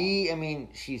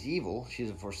 She's evil. She's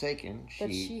a Forsaken.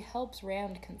 But she helps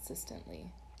Rand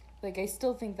consistently. Like, I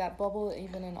still think that bubble,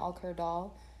 even in Alcar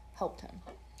Dal, helped him.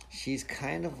 She's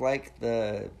kind of like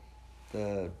the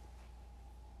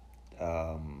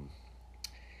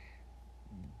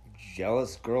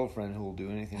jealous girlfriend who will do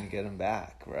anything to get him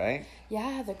back, right?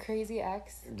 Yeah, the crazy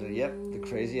ex. The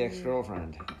crazy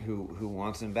ex-girlfriend who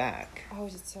wants him back. Oh,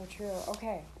 it's so true.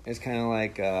 Okay. It's kind of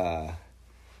like the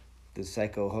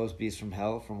psycho host beast from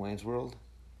hell from Wayne's World.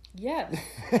 Yes.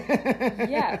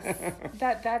 Yes.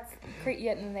 That's great.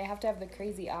 Yeah, and they have to have the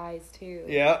crazy eyes too.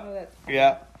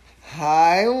 Yeah.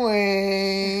 Hi,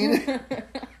 Wayne.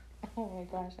 Oh my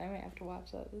gosh, I might have to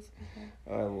watch that this weekend.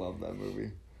 Oh, I love that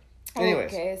movie.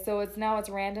 Anyways. Okay, so it's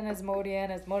Rand and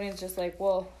Asmodean. Asmodean's just like,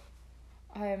 well,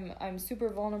 I'm super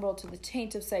vulnerable to the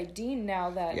taint of Saidin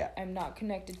now that I'm not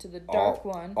connected to the Dark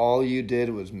One. All you did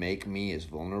was make me as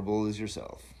vulnerable as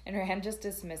yourself. And Rand just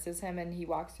dismisses him and he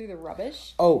walks through the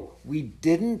rubbish. Oh, we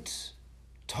didn't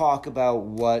talk about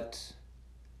what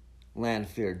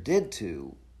Lanfear did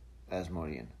to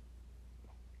Asmodean.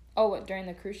 Oh, what, during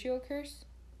the Crucio curse?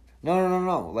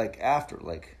 No. Like, after,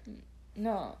 like...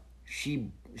 No.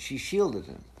 She shielded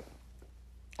him.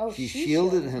 Oh, she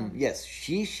shielded him. Yes,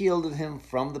 she shielded him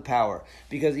from the power.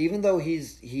 Because even though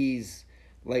he's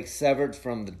like severed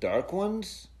from the Dark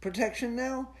One's protection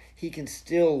now, he can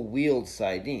still wield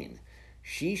Saidin.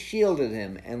 She shielded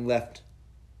him and left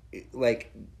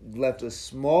a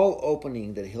small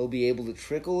opening that he'll be able to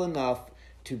trickle enough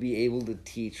to be able to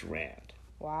teach Rand.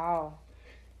 Wow.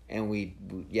 And we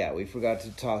forgot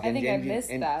to talk. I think I missed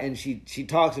that. And she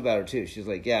talks about her too. She's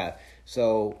like,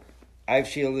 so I've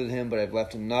shielded him, but I've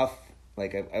left enough,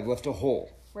 like I've left a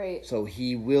hole. Right. So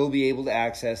he will be able to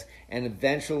access, and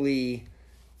eventually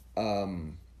he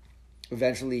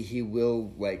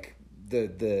will, like,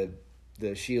 the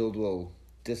shield will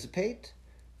dissipate,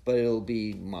 but it'll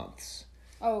be months.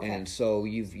 Oh, okay. And so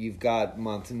you've got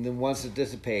months, and then once it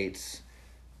dissipates,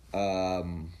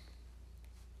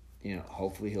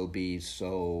 hopefully he'll be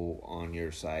so on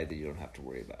your side that you don't have to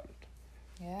worry about it.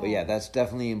 Yeah. But that's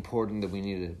definitely important that we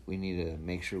need to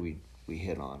make sure we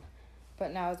hit on.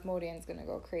 But now Asmodean's gonna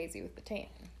go crazy with the taint.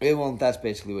 That's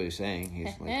basically what he's saying.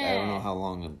 He's like, I don't know how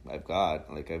long I've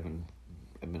got. Like, I've been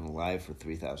alive for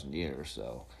 3,000 years,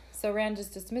 so. So Rand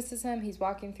just dismisses him. He's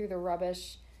walking through the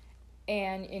rubbish,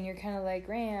 and you're kind of like,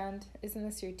 Rand, isn't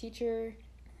this your teacher?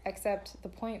 Except the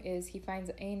point is, he finds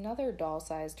another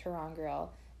doll-sized Terangriel,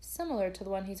 similar to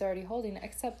the one he's already holding,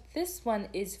 except this one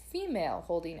is female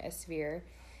holding a sphere.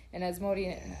 And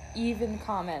Asmodean even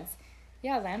comments,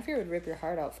 Lanfear would rip your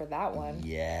heart out for that one.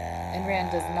 Yeah. And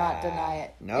Rand does not deny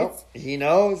it. Nope. He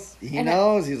knows. He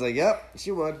knows. He's like, yep,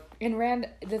 she would. And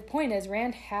the point is,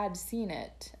 Rand had seen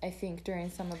it, I think,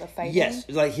 during some of the fighting. Yes,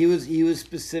 like he was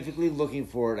specifically looking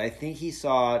for it. I think he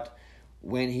saw it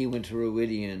when he went to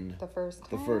Ruidian the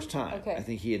first time. Okay. I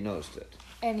think he had noticed it.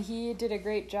 And he did a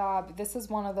great job. This is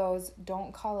one of those,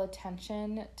 don't call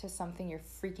attention to something you're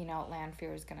freaking out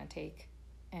Lanfear is going to take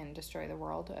and destroy the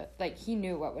world. Like, he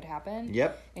knew what would happen.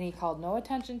 Yep. And he called no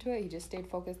attention to it. He just stayed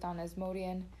focused on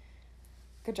Asmodean.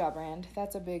 Good job, Rand.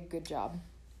 That's a good job.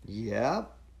 Yeah.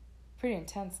 Pretty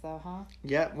intense, though, huh?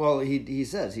 Yeah, well, he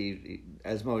says,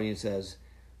 Asmodean says,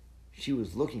 she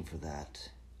was looking for that.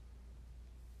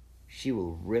 She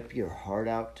will rip your heart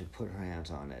out to put her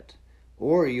hands on it.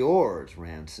 Or yours,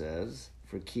 Rand says,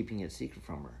 for keeping it secret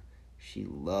from her. She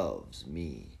loves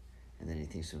me. And then he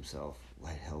thinks to himself,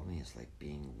 light held me is like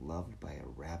being loved by a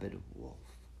rabid wolf.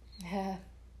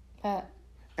 And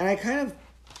I kind of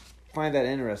find that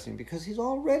interesting because he's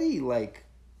already, like,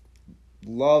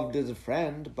 loved as a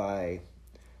friend by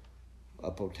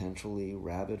a potentially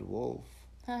rabid wolf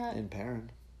in Perrin.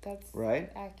 That's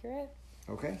right? Accurate.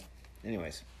 Okay.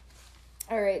 Anyways.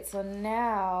 All right, so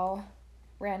now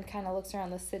Rand kind of looks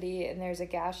around the city, and there's a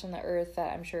gash in the earth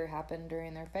that I'm sure happened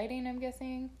during their fighting, I'm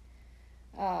guessing.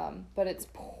 But it's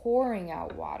pouring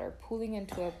out water, pooling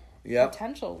into a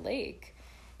potential lake.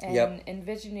 And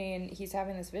envisioning, he's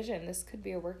having this vision, this could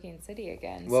be a working city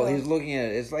again. Well, he's looking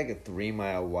at it, it's like a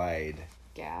 3-mile wide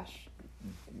gash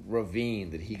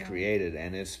ravine that he created,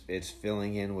 and it's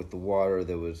filling in with the water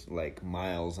that was like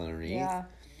miles underneath. Yeah.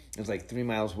 It's like 3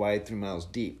 miles wide, 3 miles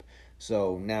deep.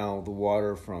 So now the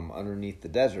water from underneath the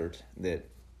desert that,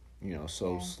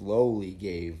 slowly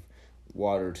gave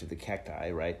water to the cacti,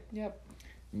 right? Yep.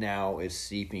 Now it's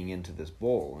seeping into this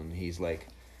bowl, and he's like,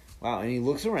 wow. And he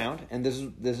looks around, and this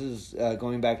is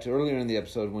going back to earlier in the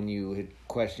episode when you had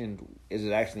questioned, is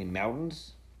it actually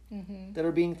mountains that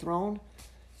are being thrown?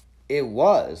 It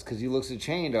was, because he looks at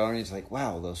Chaindar, and he's like,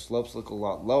 wow, those slopes look a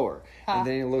lot lower. And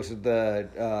then he looks at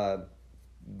the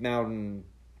mountain,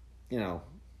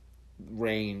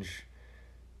 range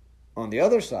on the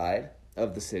other side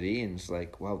of the city, and it's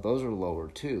like, wow, those are lower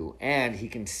too. And he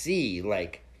can see,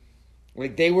 like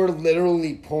they were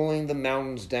literally pulling the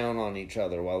mountains down on each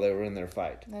other while they were in their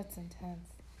fight. That's intense.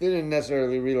 They didn't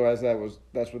necessarily realize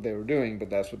that's what they were doing, but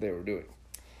that's what they were doing.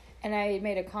 And I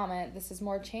made a comment, this is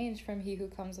more change from He Who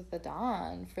Comes with the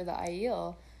Dawn for the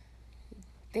Aiel.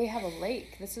 They have a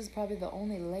lake. This is probably the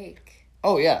only lake.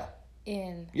 Oh yeah.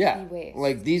 In the Waste.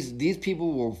 Like these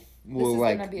people will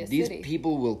like these city.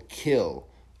 People will kill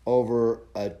over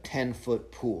a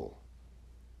 10-foot pool.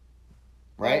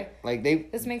 Right? Like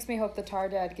This makes me hope the Tar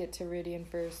Dad get to Ridian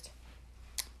first.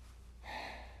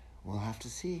 We'll have to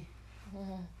see.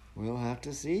 We'll have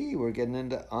to see. We're getting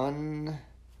into unknown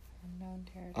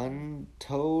territory.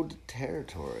 Untowed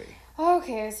territory.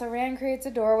 Okay, so Rand creates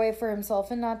a doorway for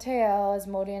himself and Natael as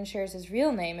Modian shares his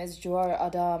real name as Jor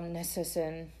Adam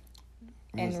Nessusin.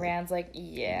 And Rand's like,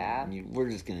 yeah. We're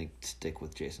just going to stick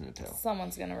with Jason Natel.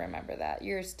 Someone's going to remember that.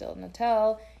 You're still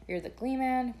Natel. You're the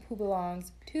Gleeman who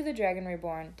belongs to the Dragon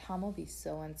Reborn. Tom will be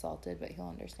so insulted, but he'll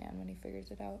understand when he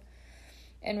figures it out.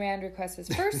 And Rand requests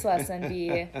his first lesson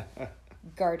be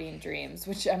guarding dreams,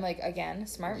 which I'm like, again,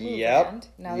 smart move, Rand.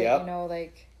 Now that you know,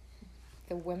 like,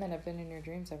 the women have been in your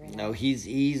dreams every night. No,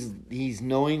 he's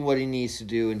knowing what he needs to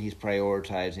do, and he's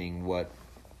prioritizing what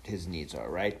his needs are,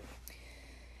 right?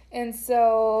 And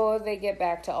so they get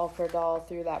back to Ulfredal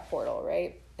through that portal,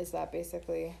 right? Is that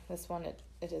basically this one?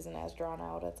 It isn't as drawn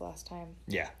out as last time.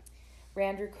 Yeah.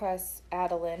 Rand requests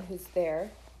Adeline, who's there,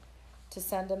 to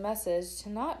send a message to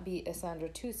not beat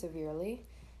Isandra too severely,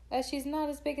 as she's not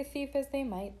as big a thief as they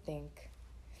might think.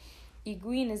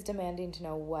 Egwene is demanding to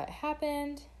know what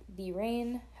happened. The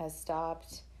rain has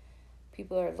stopped.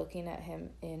 People are looking at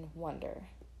him in wonder.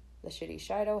 The shitty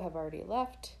Shido have already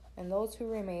left, and those who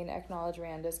remain acknowledge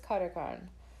Rand as Katarkarn.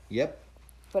 Yep.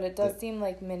 But it does seem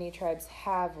like many tribes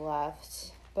have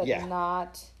left, but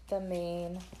not the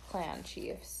main clan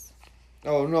chiefs.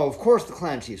 Oh, no, of course the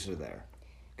clan chiefs are there.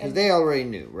 Because they already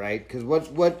knew, right? Because what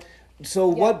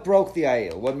broke the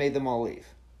Aiel? What made them all leave?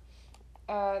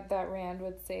 That Rand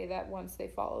would say that once they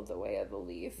followed the way of the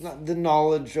leaf. The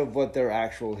knowledge of what their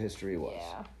actual history was.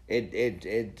 Yeah.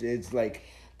 It's like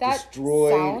that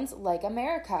destroyed. Sounds like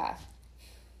America.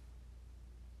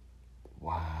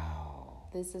 Wow.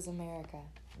 This is America.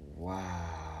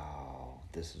 Wow.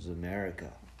 This is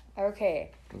America.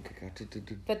 Okay.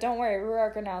 But don't worry,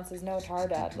 Ruark announces no Tar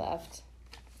Dad left.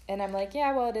 And I'm like,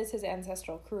 yeah, well, it is his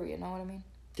ancestral crew, you know what I mean?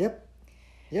 Yep.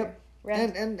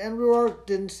 And Ruark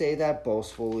didn't say that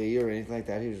boastfully or anything like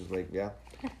that. He was just like, yeah,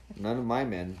 none of my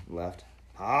men left.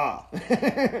 I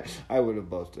would have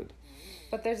boasted.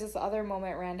 But there's this other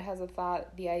moment Rand has a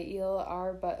thought, the Aiel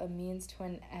are but a means to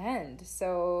an end.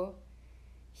 So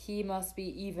he must be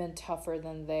even tougher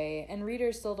than they. And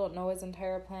readers still don't know his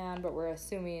entire plan, but we're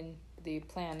assuming the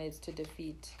plan is to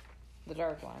defeat the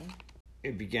Dark One.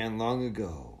 It began long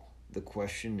ago. The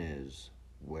question is,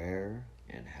 where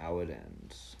and how it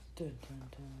ends. Dun, dun,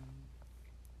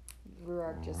 dun.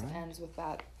 Ruark just ends with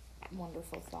that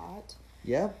wonderful thought.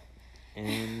 Yep.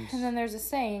 And then there's a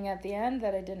saying at the end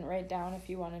that I didn't write down. If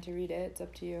you wanted to read it, it's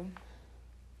up to you.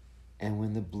 And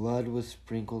when the blood was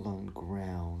sprinkled on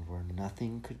ground where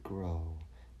nothing could grow,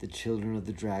 the children of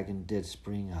the dragon did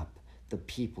spring up, the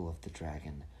people of the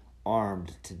dragon,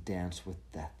 armed to dance with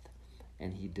death.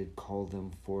 and he did call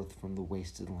them forth from the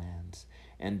wasted lands,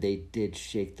 and they did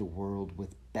shake the world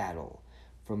with battle.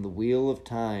 From the Wheel of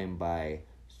Time by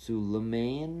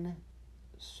Suleiman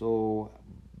Sobagad,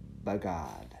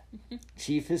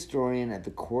 chief historian at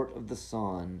the Court of the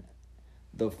Sun,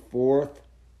 the Fourth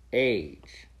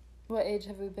Age. What age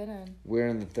have we been in? We're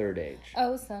in the Third Age.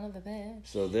 Oh, son of a bitch.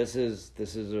 So this is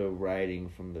a writing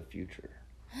from the future.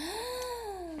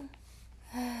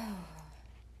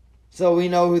 So we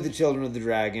know who the children of the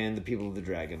dragon, the people of the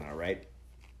dragon are, right?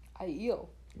 Aiyo.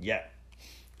 Yep.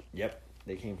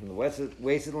 They came from the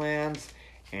wasted lands,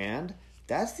 and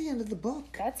that's the end of the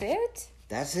book. That's it?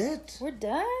 That's it. We're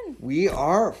done. We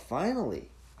are, finally.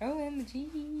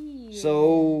 OMG.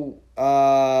 So,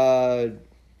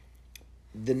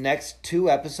 the next 2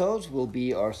 episodes will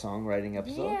be our songwriting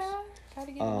episodes. Yeah,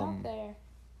 gotta get them out there.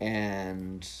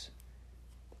 And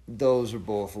those are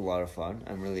both a lot of fun.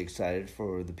 I'm really excited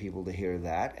for the people to hear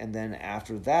that. And then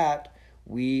after that,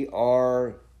 we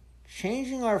are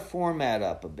changing our format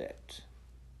up a bit.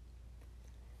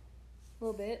 A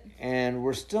little bit. And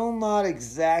we're still not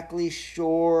exactly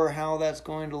sure how that's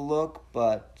going to look,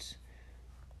 but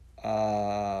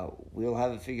we'll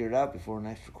have it figured out before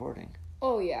next recording.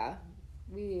 Oh, yeah.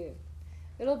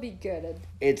 It'll be good.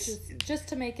 It's just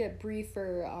to make it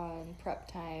briefer on prep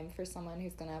time for someone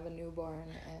who's gonna have a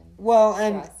newborn and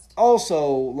stressed.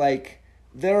 Also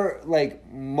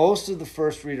most of the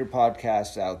First Reader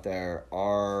podcasts out there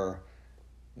are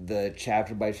the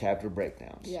chapter by chapter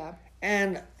breakdowns. Yeah.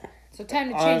 And so time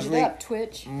to change honestly, it up,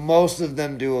 Twitch. Most of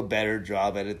them do a better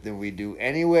job at it than we do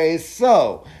anyway.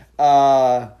 So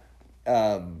at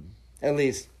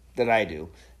least that I do.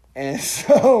 And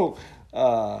so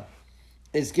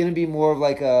it's going to be more of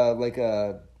like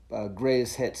a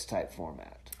greatest hits type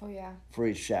format. Oh yeah. For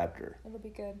each chapter. It'll be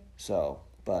good. So,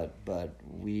 but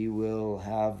we will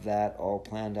have that all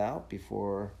planned out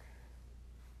before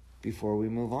we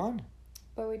move on.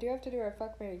 But we do have to do our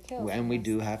Fuck, Marry, Kills. And we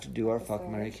do have to do our Fuck,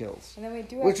 Marry, Kills. And then we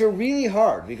do which are really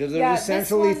hard because there's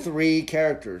essentially 3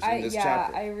 characters in this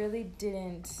chapter. I really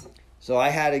didn't. So I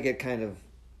had to get kind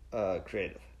of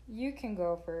creative. You can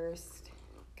go first.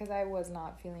 Because I was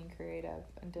not feeling creative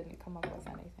and didn't come up with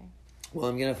anything. Well,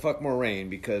 I'm going to fuck Moraine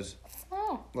because,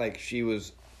 she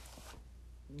was,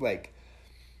 Was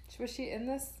she in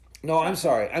this? No, I'm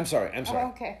sorry. Oh,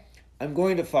 okay. I'm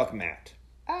going to fuck Matt.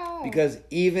 Oh. Because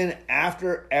even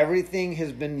after everything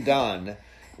has been done,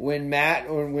 when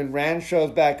Rand shows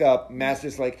back up, Matt's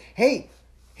just like, hey,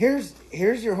 here's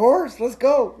your horse. Let's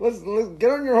go. Let's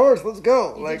get on your horse. Let's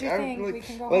go. You did your thing. We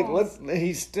can go home.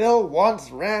 He still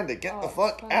wants Rand to get the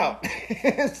fuck out.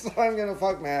 So I'm gonna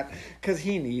fuck Matt because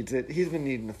he needs it. He's been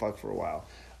needing to fuck for a while.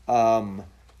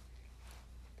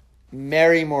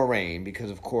 Marry Moraine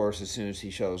because of course as soon as he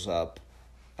shows up,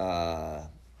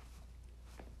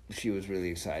 she was really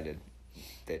excited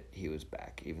that he was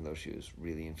back, even though she was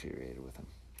really infuriated with him.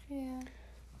 Yeah.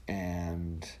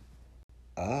 And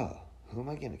who am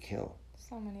I going to kill?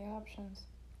 So many options.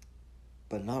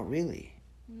 But not really.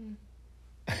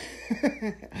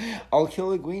 I'll kill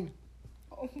Egwene.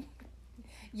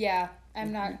 Yeah,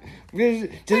 I'm not. Where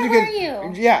are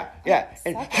you? Yeah.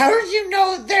 And how did you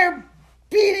know they're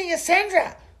beating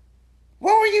Cassandra?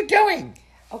 What were you doing?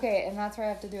 Okay, and that's where I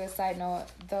have to do a side note.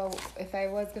 Though, if I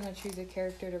was going to choose a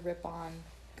character to rip on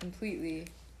completely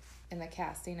in the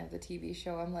casting of the TV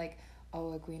show, I'm like,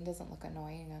 oh, Egwene doesn't look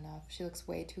annoying enough. She looks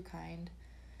way too kind.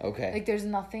 Okay. There's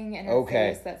nothing in her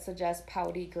face that suggests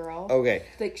pouty girl. Okay.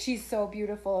 She's so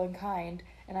beautiful and kind.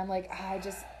 And I'm like,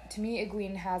 to me,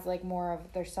 Egwene has, more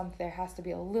of, there has to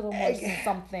be a little more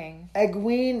something.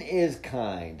 Egwene is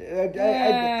kind.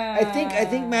 I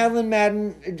think Madeline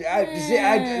Madden,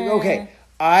 okay.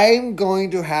 I'm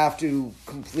going to have to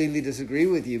completely disagree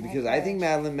with you because I think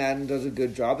Madeline Madden does a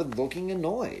good job at looking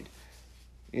annoyed.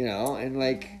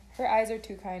 And her eyes are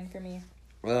too kind for me.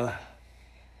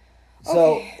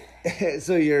 So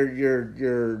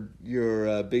your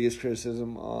biggest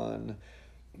criticism on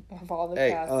of all the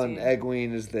casting on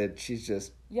Egwene is that she's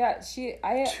just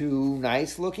too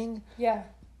nice looking. Yeah,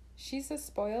 she's a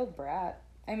spoiled brat.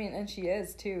 I mean, and she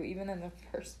is too, even in the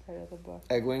first part of the book.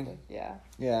 Egwene. Yeah.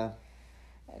 Yeah.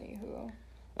 Anywho.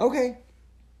 Okay.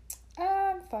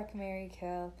 Fuck, marry,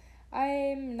 kill.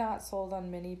 I'm not sold on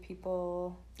many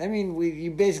people. I mean,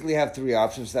 you basically have 3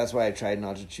 options. That's why I tried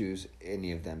not to choose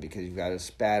any of them because you've got a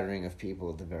spattering of people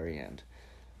at the very end.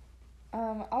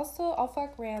 Also, I'll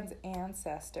fuck Rand's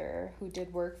ancestor who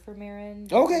did work for Mirren.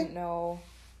 Didn't know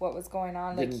what was going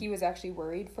on. He was actually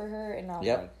worried for her, and not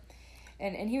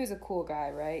and he was a cool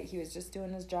guy, right? He was just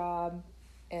doing his job,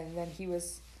 and then he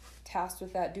was tasked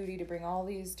with that duty to bring all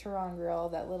these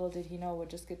Tarangirl that little did he know would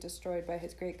just get destroyed by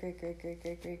his great grandson.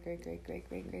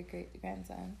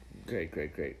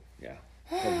 Great. Yeah.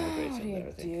 What do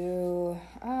you do?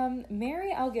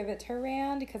 Mary, I'll give it to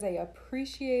Rand because I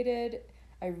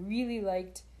really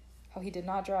liked how he did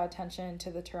not draw attention to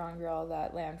the Tarangirl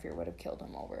that Lanfear would have killed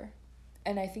him over.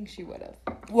 And I think she would have.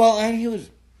 Well, and he was...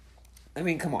 I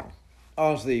mean, come on.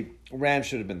 Honestly, Rand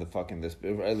should have been the fucking this,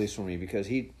 at least for me, because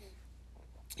he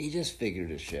just figured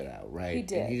his shit out, right? He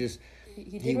did.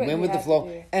 And he went with the flow.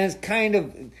 And it's kind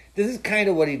of... This is kind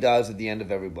of what he does at the end of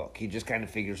every book. He just kind of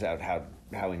figures out how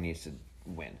he needs to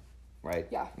win, right?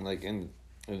 Yeah. Like, and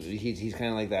he's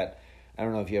kind of like that... I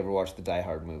don't know if you ever watched the Die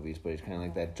Hard movies, but he's kind of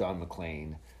like that John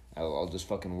McClane. I'll just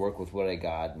fucking work with what I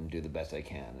got and do the best I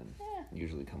can and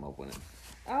usually come up winning.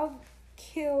 I'll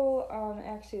kill,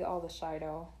 actually all the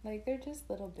Shido. Like, they're just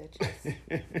little bitches.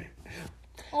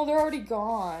 Oh, they're already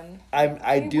gone.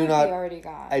 I do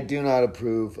not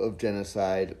approve of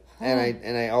genocide.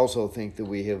 And I also think that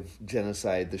we have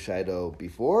genocide the Shido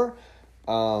before.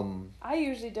 I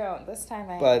usually don't. This time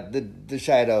But the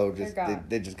Shido,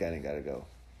 they just kind of got to go.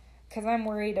 Because I'm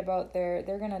worried about they're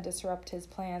going to disrupt his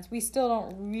plans. We still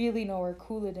don't really know where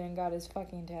Couladin got his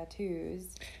fucking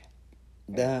tattoos.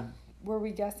 Were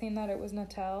we guessing that it was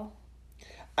Natel?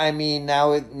 I mean,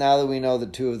 now that we know the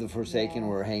two of the Forsaken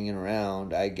were hanging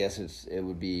around, I guess it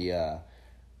would be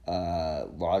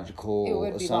logical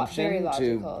assumption very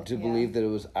logical, to believe that it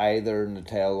was either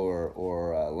Natel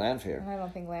or Lanfear. And I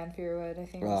don't think Lanfear would. I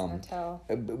think it was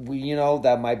Natel.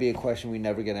 That might be a question we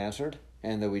never get answered,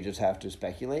 and that we just have to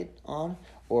speculate on,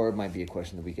 or it might be a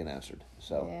question that we get answered.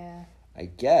 So, I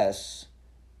guess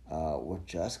we're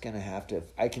just gonna have to.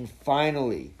 I can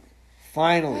finally,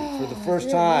 for the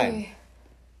first time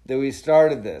that we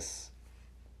started this,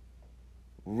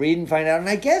 read and find out. And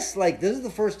I guess this is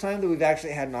the first time that we've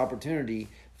actually had an opportunity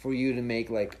for you to make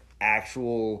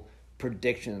actual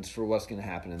predictions for what's going to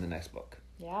happen in the next book.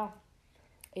 Yeah.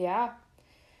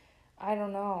 I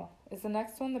don't know. Is the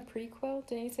next one the prequel?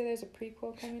 Didn't you say there's a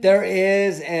prequel coming? There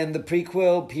is, and the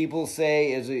prequel people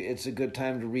say it's a good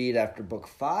time to read after book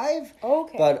 5. Oh,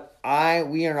 okay. But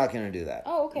we are not going to do that.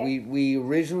 Oh, okay. I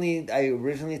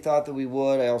originally thought that we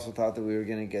would. I also thought that we were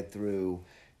going to get through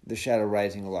The Shadow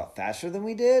Rising a lot faster than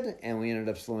we did, and we ended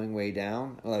up slowing way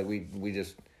down. We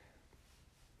just,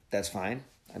 that's fine.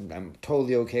 I'm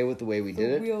totally okay with the way we did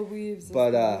it. The wheel weaves.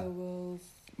 But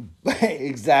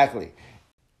exactly.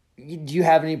 Do you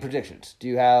have any predictions? Do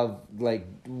you have,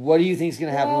 what do you think is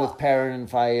going to happen with Perrin and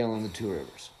Fael and the Two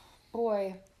Rivers?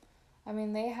 Boy, I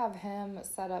mean, they have him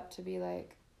set up to be,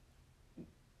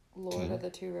 Lord of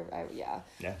the Two Rivers. Yeah.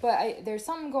 But there's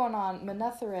something going on.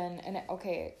 Manetheren, and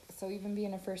so even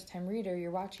being a first-time reader,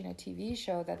 you're watching a TV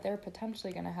show that they're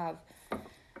potentially going to have,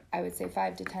 I would say,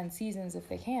 5 to 10 seasons if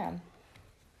they can.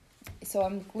 So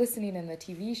I'm listening in the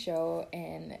TV show,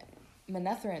 and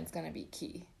Manetheren's going to be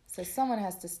key. So someone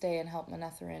has to stay and help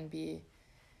Manetheren be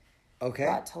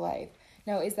brought to life.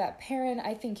 Now, is that Perrin?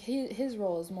 I think his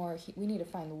role is more, we need to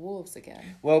find the wolves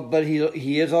again. Well, but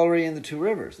he is already in the Two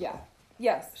Rivers, though. Yeah.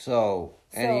 Yes. So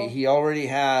he already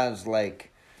has,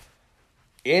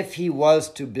 if he was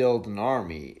to build an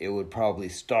army, it would probably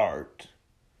start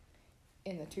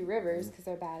in the Two Rivers, because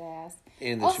they're badass.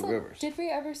 In the Two Rivers. Did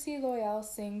we ever see Loyal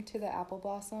sing to the Apple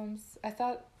Blossoms? I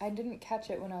didn't catch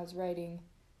it when I was writing.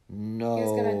 No. He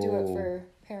was going to do it for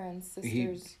Perrin's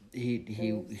sisters.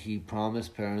 He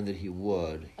promised Perrin that he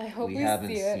would. I hope we haven't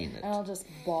see seen it. And I'll just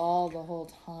bawl the whole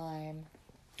time.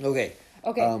 Okay.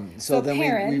 So then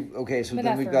Perrin,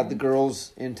 then we've got the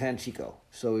girls in Tanchico.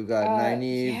 So we've got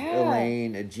Nynaeve,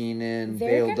 Elaine, Aegeanin,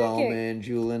 Bail Dolmen,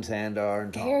 Julian, Sandar,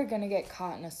 and Tom. They're going to get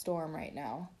caught in a storm right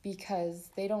now because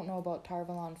they don't know about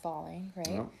Tarvalon falling, right?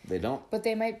 No, they don't. But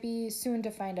they might be soon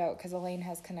to find out because Elaine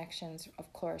has connections,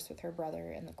 of course, with her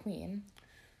brother and the Queen.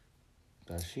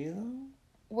 Does she, though?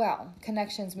 Well,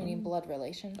 connections meaning blood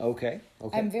relation. Okay.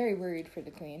 I'm very worried for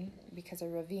the Queen because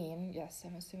of Ravine. Yes,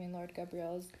 I'm assuming Lord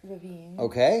Gabriel's Ravine.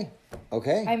 Okay.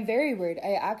 I'm very worried.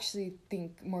 I actually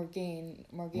think Morgase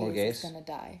is going to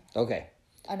die. Okay.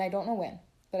 And I don't know when,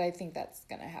 but I think that's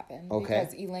going to happen. Okay.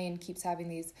 Because Elaine keeps having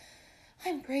these,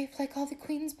 I'm brave like all the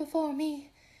queens before me.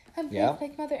 I'm brave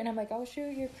like mother. And I'm like, oh,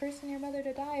 shoot, you're cursing your mother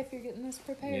to die if you're getting this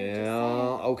prepared. Yeah,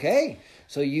 okay.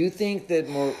 So you think that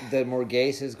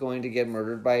Morgase is going to get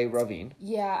murdered by Ravine?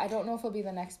 Yeah, I don't know if it'll be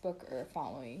the next book or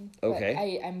following.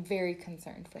 Okay. But I'm very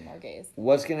concerned for Morgase.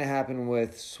 What's going to happen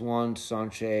with Swan,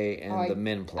 Sanche, and the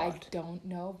Min plot? I don't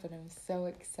know, but I'm so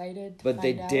excited to But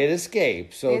find they out. did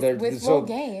escape. So with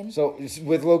Logain. So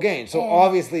with Logain. So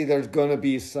obviously there's going to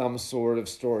be some sort of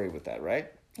story with that,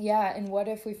 right? Yeah, and what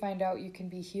if we find out you can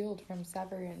be healed from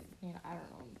Severin? I don't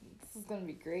know. This is gonna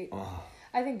be great.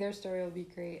 I think their story will be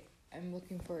great. I'm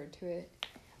looking forward to it.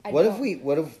 What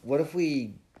if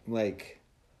we like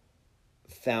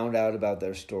found out about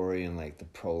their story in like the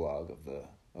prologue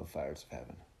of Fires of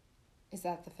Heaven? Is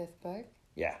that the 5th book?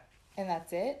 Yeah. And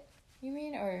that's it? You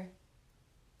mean, or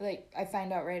like I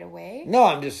find out right away? No,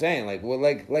 I'm just saying,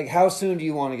 like how soon do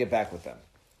you want to get back with them?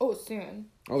 Oh, soon.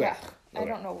 Okay. Yeah. Okay. I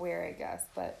don't know where, I guess,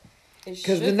 but it should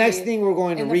because the next thing we're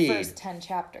going to read, the first 10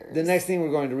 chapters. The next thing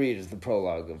we're going to read is the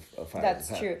prologue of Fires of Heaven.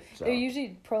 That's true. So.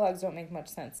 Usually prologues don't make much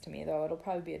sense to me, though. It'll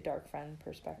probably be a dark friend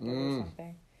perspective or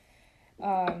something.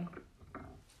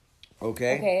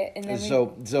 Okay. And then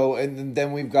and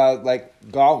then we've got like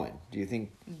Gawain. Do you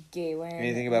think Gawain?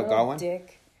 Anything about Gawain?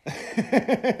 Dick.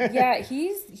 Yeah,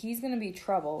 he's gonna be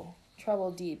trouble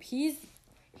deep. He's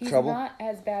trouble? Not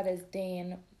as bad as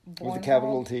Dane. With a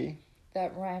capital T.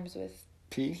 That rhymes with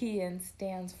P. P and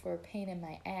stands for pain in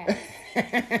my ass.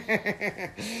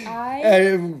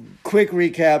 Quick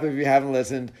recap if you haven't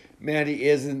listened. Mandy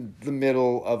is in the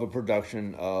middle of a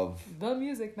production of The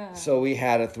Music Man. So we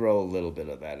had to throw a little bit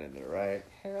of that in there, right?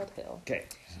 Harold Hill. Okay.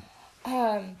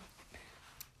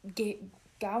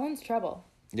 Gawain's trouble.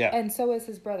 Yeah. And so is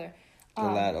his brother.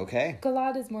 Galad, okay.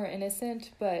 Galad is more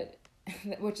innocent, but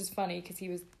which is funny because he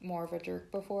was more of a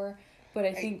jerk before. But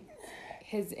I think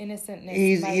his innocentness.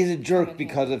 He's a jerk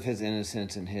because of his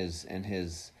innocence and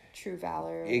his true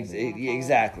valor.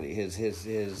 Exactly.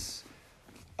 His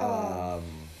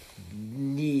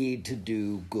need to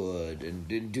do good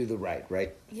and do the right.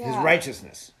 Yeah. His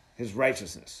righteousness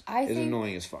is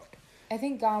annoying as fuck. I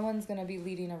think Gawain's going to be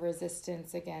leading a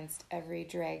resistance against every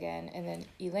dragon, and then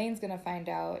Elaine's going to find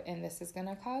out, and this is going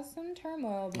to cause some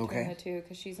turmoil between the two,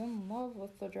 because she's in love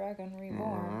with the dragon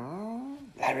reborn.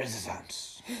 La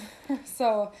resistance.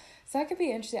 So that could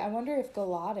be interesting. I wonder if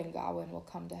Galad and Gawain will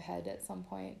come to head at some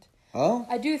point. Oh?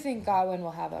 I do think Gawain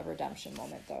will have a redemption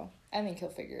moment, though. I think he'll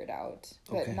figure it out,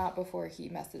 but not before he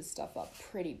messes stuff up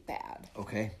pretty bad.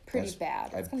 Okay. Pretty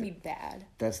bad. It's going to be bad.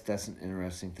 That's an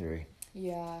interesting theory.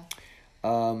 Yeah.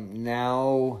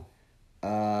 Now,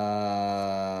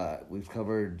 we've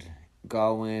covered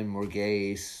Gawain,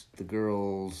 Morghese, the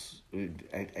girls.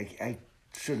 I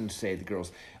shouldn't say the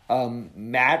girls.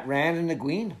 Matt, Rand, and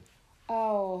Egwene.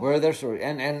 Oh. Where are their stories?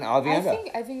 And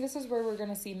Avienda. I think this is where we're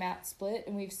gonna see Matt split,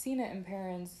 and we've seen it in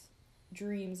Perrin's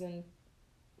dreams and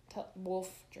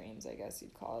wolf dreams, I guess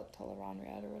you'd call it,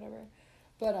 Teleronrad or whatever.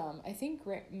 But I think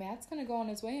Matt's gonna go on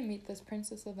his way and meet this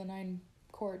princess of the 9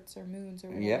 courts or moons or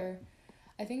whatever. Yep.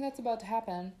 I think that's about to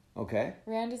happen. Okay.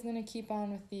 Rand is going to keep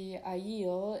on with the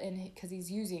Aiel because he's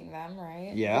using them,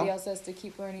 right? Yeah. But he also has to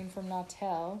keep learning from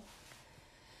Nautel,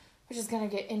 which is going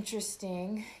to get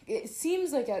interesting. It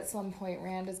seems like at some point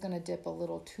Rand is going to dip a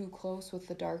little too close with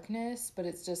the darkness, but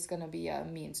it's just going to be a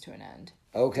means to an end.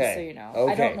 Okay. Just so you know.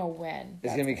 Okay. I don't know when.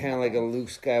 It's going to be kind of like a Luke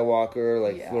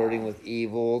Skywalker, flirting with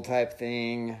evil type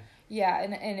thing. Yeah,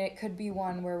 and it could be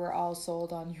one where we're all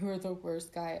sold on you're the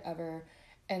worst guy ever,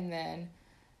 and then,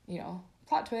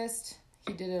 plot twist,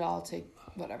 he did it all to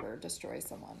whatever destroy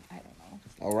someone. I don't know.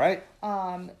 All right.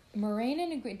 Moraine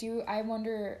and Egwene, I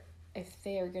wonder if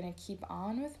they are gonna keep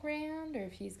on with Rand or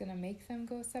if he's gonna make them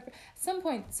go separate. At some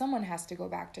point, someone has to go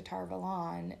back to Tar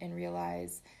Valon and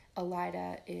realize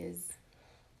Elida is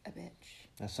a bitch.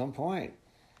 At some point.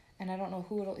 And I don't know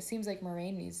who it seems like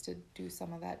Moraine needs to do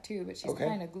some of that too, but she's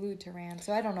kind of glued to Rand.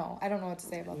 So I don't know. I don't know what to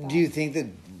say about that. Do you think that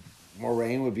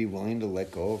Moraine would be willing to let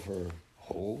go of her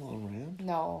hold on Rand?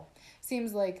 No.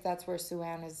 Seems like that's where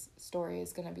Suanna's story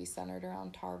is going to be centered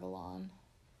around Tar Valon.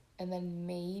 And then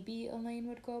maybe Elaine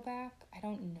would go back. I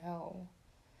don't know.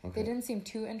 Okay. They didn't seem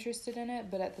too interested in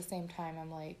it, but at the same time,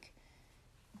 I'm like,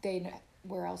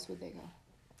 where else would they go?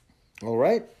 All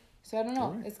right. So I don't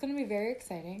know. Right. It's going to be very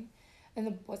exciting.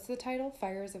 And what's the title?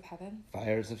 Fires of Heaven?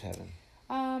 Fires of Heaven.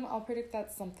 I'll predict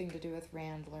that's something to do with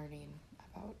Rand learning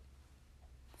about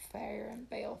fire and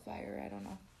balefire. I don't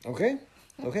know. Okay.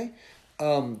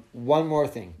 One more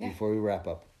thing before we wrap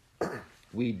up.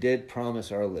 We did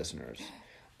promise our listeners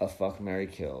a fuck, marry,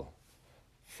 kill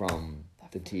from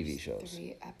the TV shows.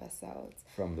 3 episodes.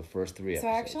 From the first 3 episodes. So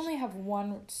I actually only have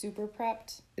one super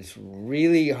prepped. It's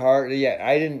really hard. Yeah,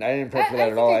 I didn't prep for that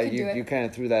at all. You kind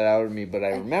of threw that out at me, but I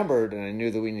remembered and I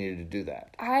knew that we needed to do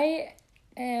that. I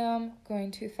am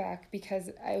going to fact because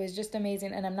it was just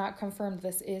amazing, and I'm not confirmed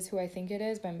this is who I think it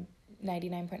is, but I'm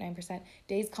 99.9%.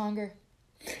 Days Conger.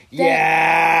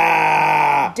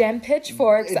 Yeah! Dem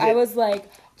pitchforks. I was like,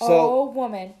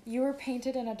 woman, you were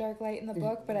painted in a dark light in the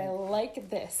book, but I like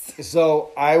this.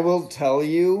 So I will tell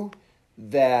you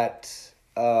that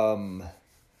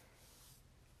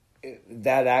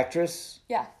that actress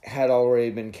Yeah. had already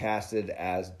been casted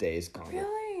as Days Conger.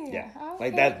 Really? Yeah.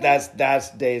 Okay, Like that's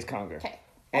Days Conger. Okay.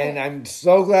 And I'm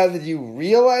so glad that you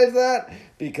realized that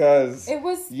because It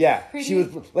was pretty... she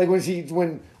was like when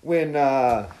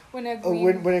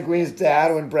Egwene's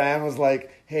dad, when Bran was like,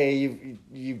 "Hey,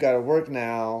 you've got to work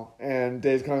now," and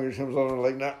Days Conger comes over and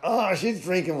like, "No, oh, she's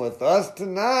drinking with us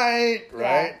tonight,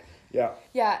 right?" Yeah.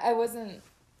 Yeah, I wasn't.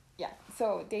 Yeah,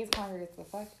 so Days Conger gets the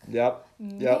fuck. Yep.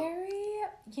 Mary,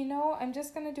 you know, I'm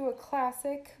just gonna do a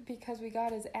classic because we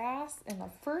got his ass in the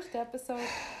first episode.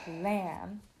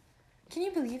 Lan. Can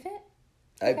you believe it?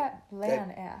 I got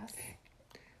Lan ass.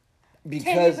 Because,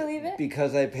 can you believe it?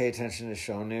 Because I pay attention to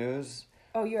show news.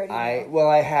 Oh, you already know. Well,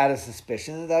 I had a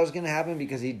suspicion that was going to happen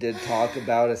because he did talk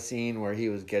about a scene where he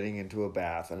was getting into a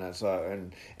bath, and I saw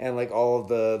and like all of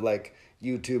the like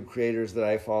YouTube creators that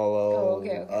I follow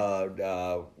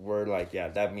were like, yeah,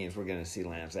 that means we're going to see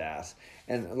Lan's ass,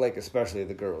 and like especially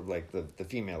the girl, like the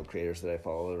female creators that I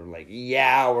follow are like,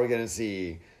 yeah, we're going to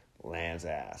see Lan's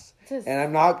ass,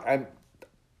 and I'm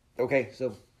okay,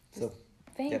 so.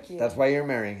 Thank you. That's why you're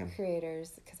marrying him.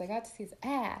 Creators, because I got to see his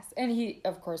ass. And he,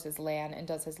 of course, is Lan and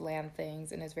does his Lan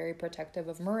things and is very protective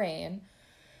of Moraine.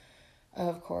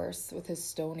 Of course, with his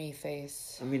stony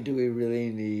face. I mean, do we really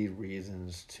need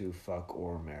reasons to fuck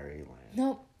or marry Lan?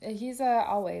 Nope. He's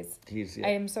always. Yeah.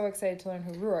 I am so excited to learn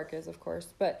who Ruark is, of course.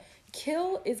 But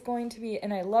Kill is going to be,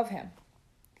 and I love him.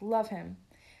 Love him.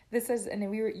 This is, and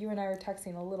you and I were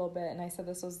texting a little bit, and I said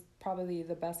this was probably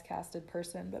the best casted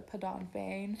person, but Padon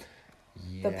Fane.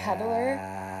 Yeah. The peddler,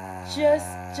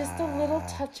 just a little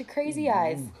touch of crazy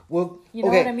eyes. Well, you know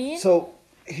what I mean? So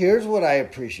here's what I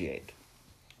appreciate.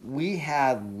 We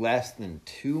had less than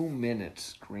 2 minutes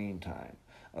screen time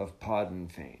of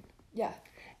Podden Fane. Yeah.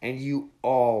 And you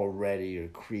already are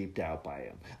creeped out by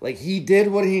him. Like, he did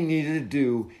what he needed to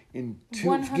do in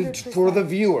 100%. for the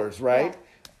viewers, right?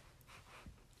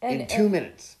 Yeah. In 2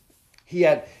 minutes. He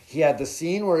had the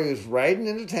scene where he was riding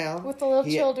into town with the little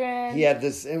children. He had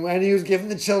this, and when he was giving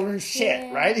the children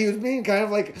shit, right? He was being kind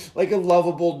of like a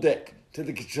lovable dick to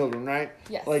the children, right?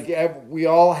 Yes. Like we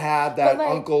all had that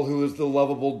uncle who was the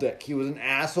lovable dick. He was an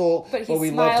asshole, but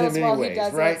we loved him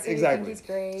anyways, right? Exactly. He's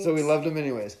great. So we loved him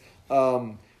anyways.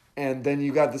 And then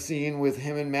you got the scene with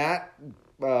him and Matt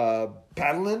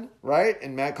paddling, right?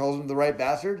 And Matt calls him the right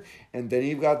bastard. And then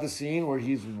you've got the scene where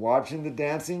he's watching the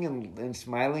dancing and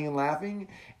smiling and laughing.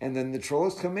 And then the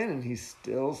trolls come in and he's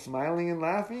still smiling and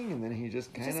laughing. And then he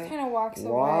just kind of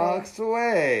walks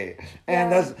away.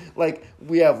 And that's like,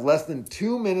 we have less than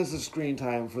 2 minutes of screen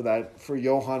time for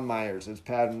Johann Myers as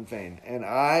Padden Fane. And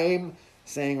I'm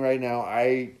saying right now,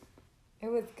 it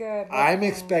was good. I'm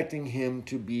expecting him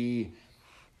to be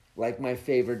like my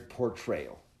favorite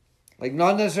portrayal. Like,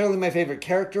 not necessarily my favorite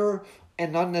character,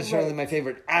 and not necessarily my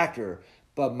favorite actor,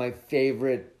 but my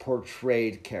favorite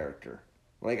portrayed character.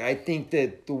 Like, I think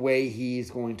that the way he's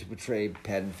going to portray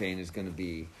Padden Fane is going to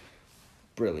be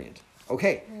brilliant.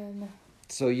 Okay,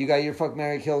 so you got your fuck,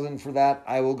 marry, kills in for that.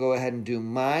 I will go ahead and do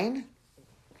mine.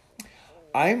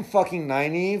 I'm fucking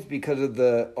Nynaeve because of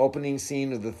the opening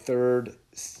scene of the third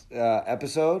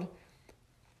episode.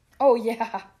 Oh,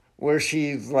 yeah. Where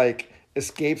she's, like,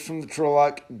 escapes from the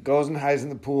Trolloc, goes and hides in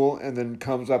the pool, and then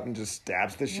comes up and just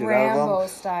stabs the shit out of them. Rambo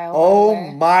style.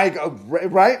 Oh my god!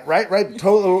 Right.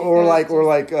 Totally, or like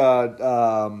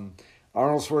Arnold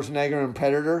Schwarzenegger in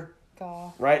Predator.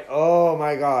 God. Right. Oh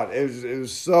my god! It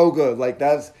was so good. Like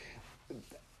that's.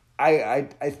 I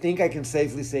think I can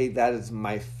safely say that is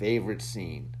my favorite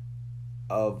scene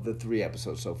of the 3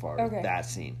 episodes so far. Okay. That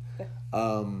scene.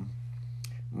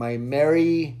 My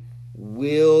Mary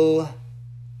will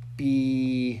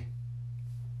be.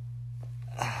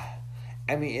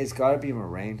 I mean, it's got to be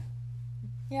Moraine.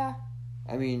 Yeah.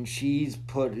 I mean, she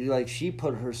put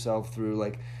herself through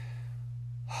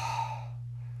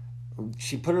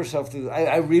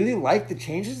I really like the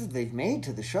changes that they've made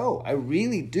to the show. I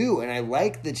really do. And I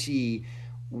like that she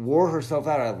wore herself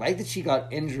out. I like that she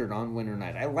got injured on Winter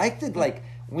Night. I like that,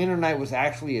 Winter Night was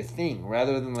actually a thing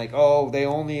rather than they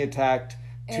only attacked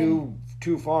two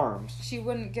farms. She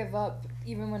wouldn't give up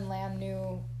even when Lan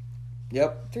knew.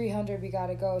 Yep. 300, we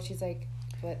gotta go. She's like,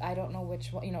 but I don't know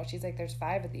which one. She's like, there's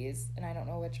 5 of these, and I don't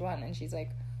know which one. And she's like,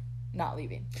 not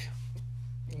leaving.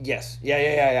 Yes.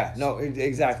 Yeah. No,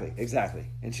 exactly.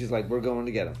 And she's like, we're going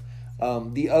to get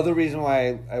him. The other reason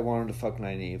why I wanted to fuck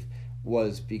Nynaeve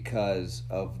was because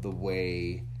of the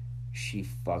way she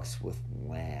fucks with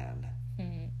Lan.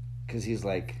 Because he's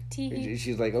like,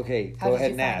 she's like, okay, go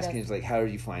ahead and ask. And he's like, how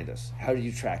did you find us? How did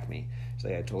you track me? She's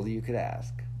like, I told you could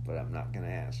ask, but I'm not going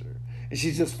to answer. And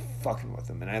she's just fucking with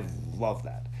him, and I love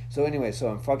that. So anyway, so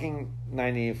I'm fucking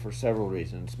Nynaeve for several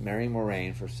reasons. Marrying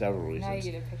Moraine for several reasons. Now you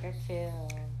get to pick a kill.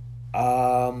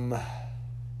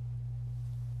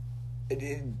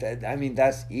 I mean,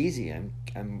 that's easy.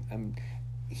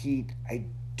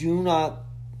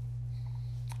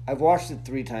 I've watched it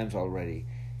 3 times already.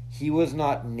 He was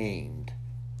not named,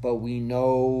 but we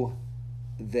know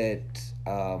that,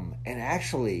 and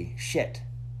actually, shit,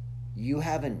 you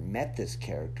haven't met this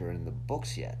character in the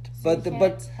books yet. So tell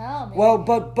me. Well,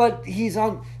 but he's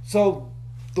on, so,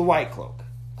 the White Cloak.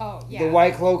 Oh, yeah. The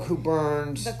White Cloak who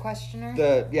burns. The Questioner?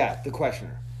 The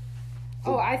Questioner.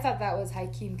 I thought that was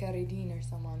Hakim Karidin or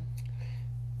someone.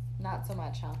 Not so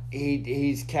much, huh?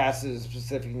 He's cast as a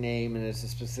specific name, and it's a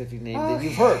specific name that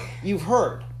you've heard. You've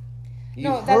heard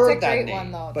that's a great name,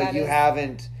 one, though. But you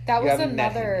haven't. That was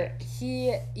another.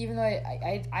 Even though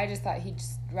I just thought he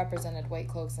just represented White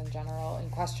Cloaks in general and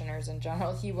Questioners in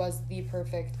general. He was the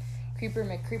perfect Creeper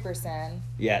McCreeperson.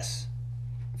 Yes.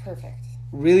 Perfect.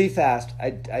 Really fast,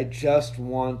 I just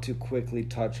want to quickly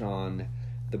touch on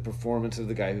the performance of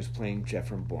the guy who's playing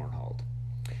Jeffrey Bornhold,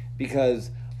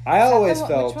 because I always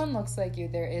felt. Which one looks like you?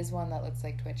 There is one that looks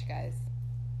like Twitch guys.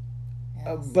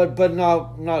 Yes. But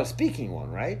not a speaking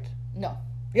one, right? No.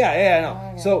 Yeah, no.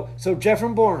 Okay. So Jeffrey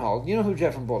Bornhold, you know who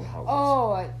Jeffrey Bornhold is?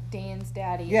 Oh, Dane's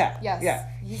daddy. Yeah. Yes. Yeah.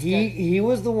 He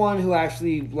was the one who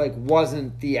actually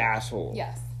wasn't the asshole.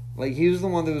 Yes. He was the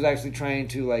one that was actually trying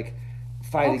to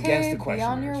fight against the Questioners,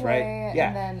 on your right? way,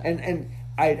 Yeah. And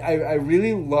I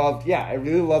really loved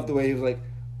the way he was like,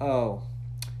 oh,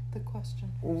 the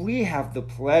Questioner. We have the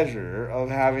pleasure of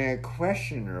having a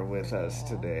questioner with us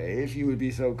today. If you would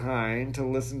be so kind to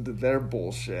listen to their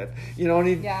bullshit, and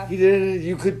he did it.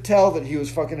 You could tell that he was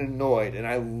fucking annoyed, and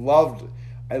I loved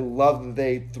that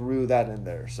they threw that in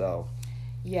there. So,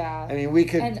 yeah, I mean, we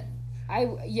could.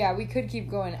 We could keep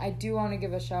going. I do want to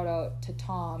give a shout out to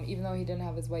Tom, even though he didn't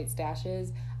have his white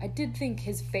stashes. I did think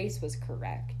his face was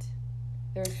correct.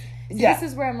 This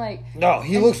is where I'm like... No,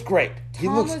 he looks great.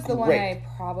 Tom was the one I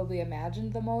probably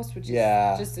imagined the most, which is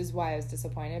just is why I was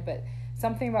disappointed. But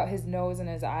something about his nose and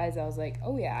his eyes, I was like,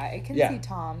 oh yeah, I can see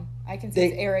Tom. I can see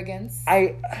his arrogance.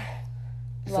 I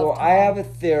have a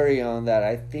theory on that.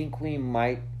 I think we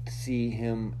might see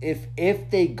him... If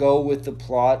they go with the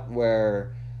plot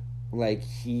where,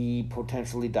 he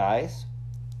potentially dies,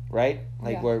 right?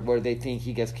 Where they think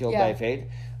he gets killed by fate.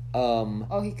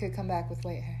 He could come back with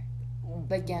white hair.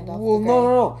 Like Gandalf. Well,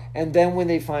 no. And then when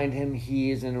they find him,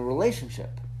 he is in a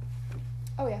relationship.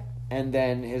 Oh, yeah. And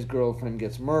then his girlfriend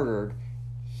gets murdered.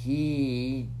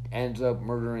 He ends up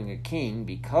murdering a king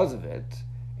because of it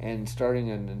and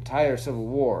starting an entire civil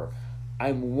war.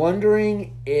 I'm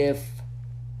wondering if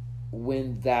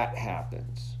when that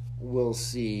happens, we'll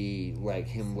see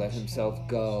him let himself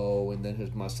go, and then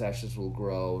his mustaches will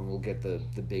grow, and we'll get the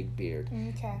big beard.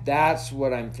 Okay. That's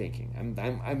what I'm thinking.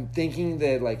 I'm thinking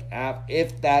that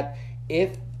if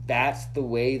that's the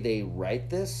way they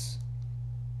write this,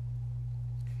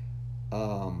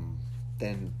 then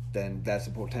that's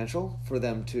a potential for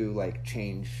them to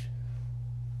change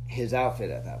his outfit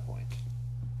at that point.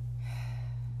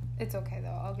 It's okay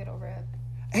though. I'll get over it.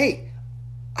 Hey.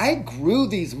 I grew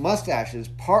these mustaches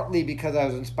partly because I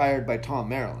was inspired by Tom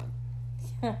Maryland.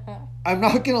 I'm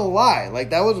not gonna lie.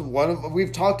 That was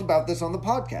we've talked about this on the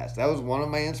podcast. That was one of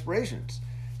my inspirations.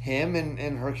 Him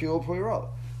and Hercule Poirot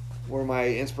were my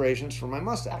inspirations for my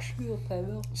mustache.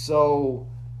 So,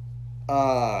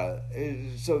 but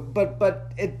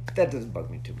that doesn't bug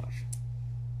me too much.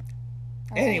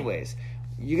 Okay. Anyways,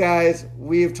 you guys,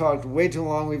 we have talked way too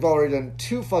long. We've already done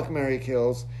 2 fuck, marry,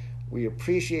 kills. We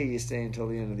appreciate you staying until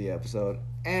the end of the episode.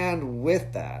 And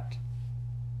with that...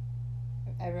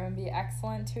 Everyone be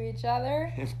excellent to each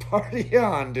other. And party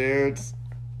on, dudes.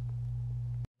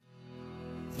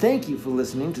 Thank you for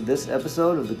listening to this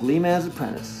episode of The Gleeman's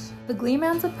Apprentice. The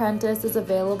Gleeman's Apprentice is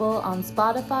available on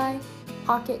Spotify,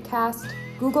 Pocket Cast,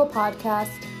 Google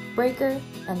Podcast, Breaker,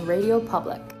 and Radio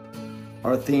Public.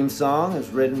 Our theme song is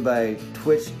written by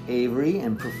Twitch Avery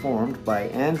and performed by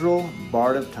Andrew,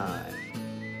 Bard of Time.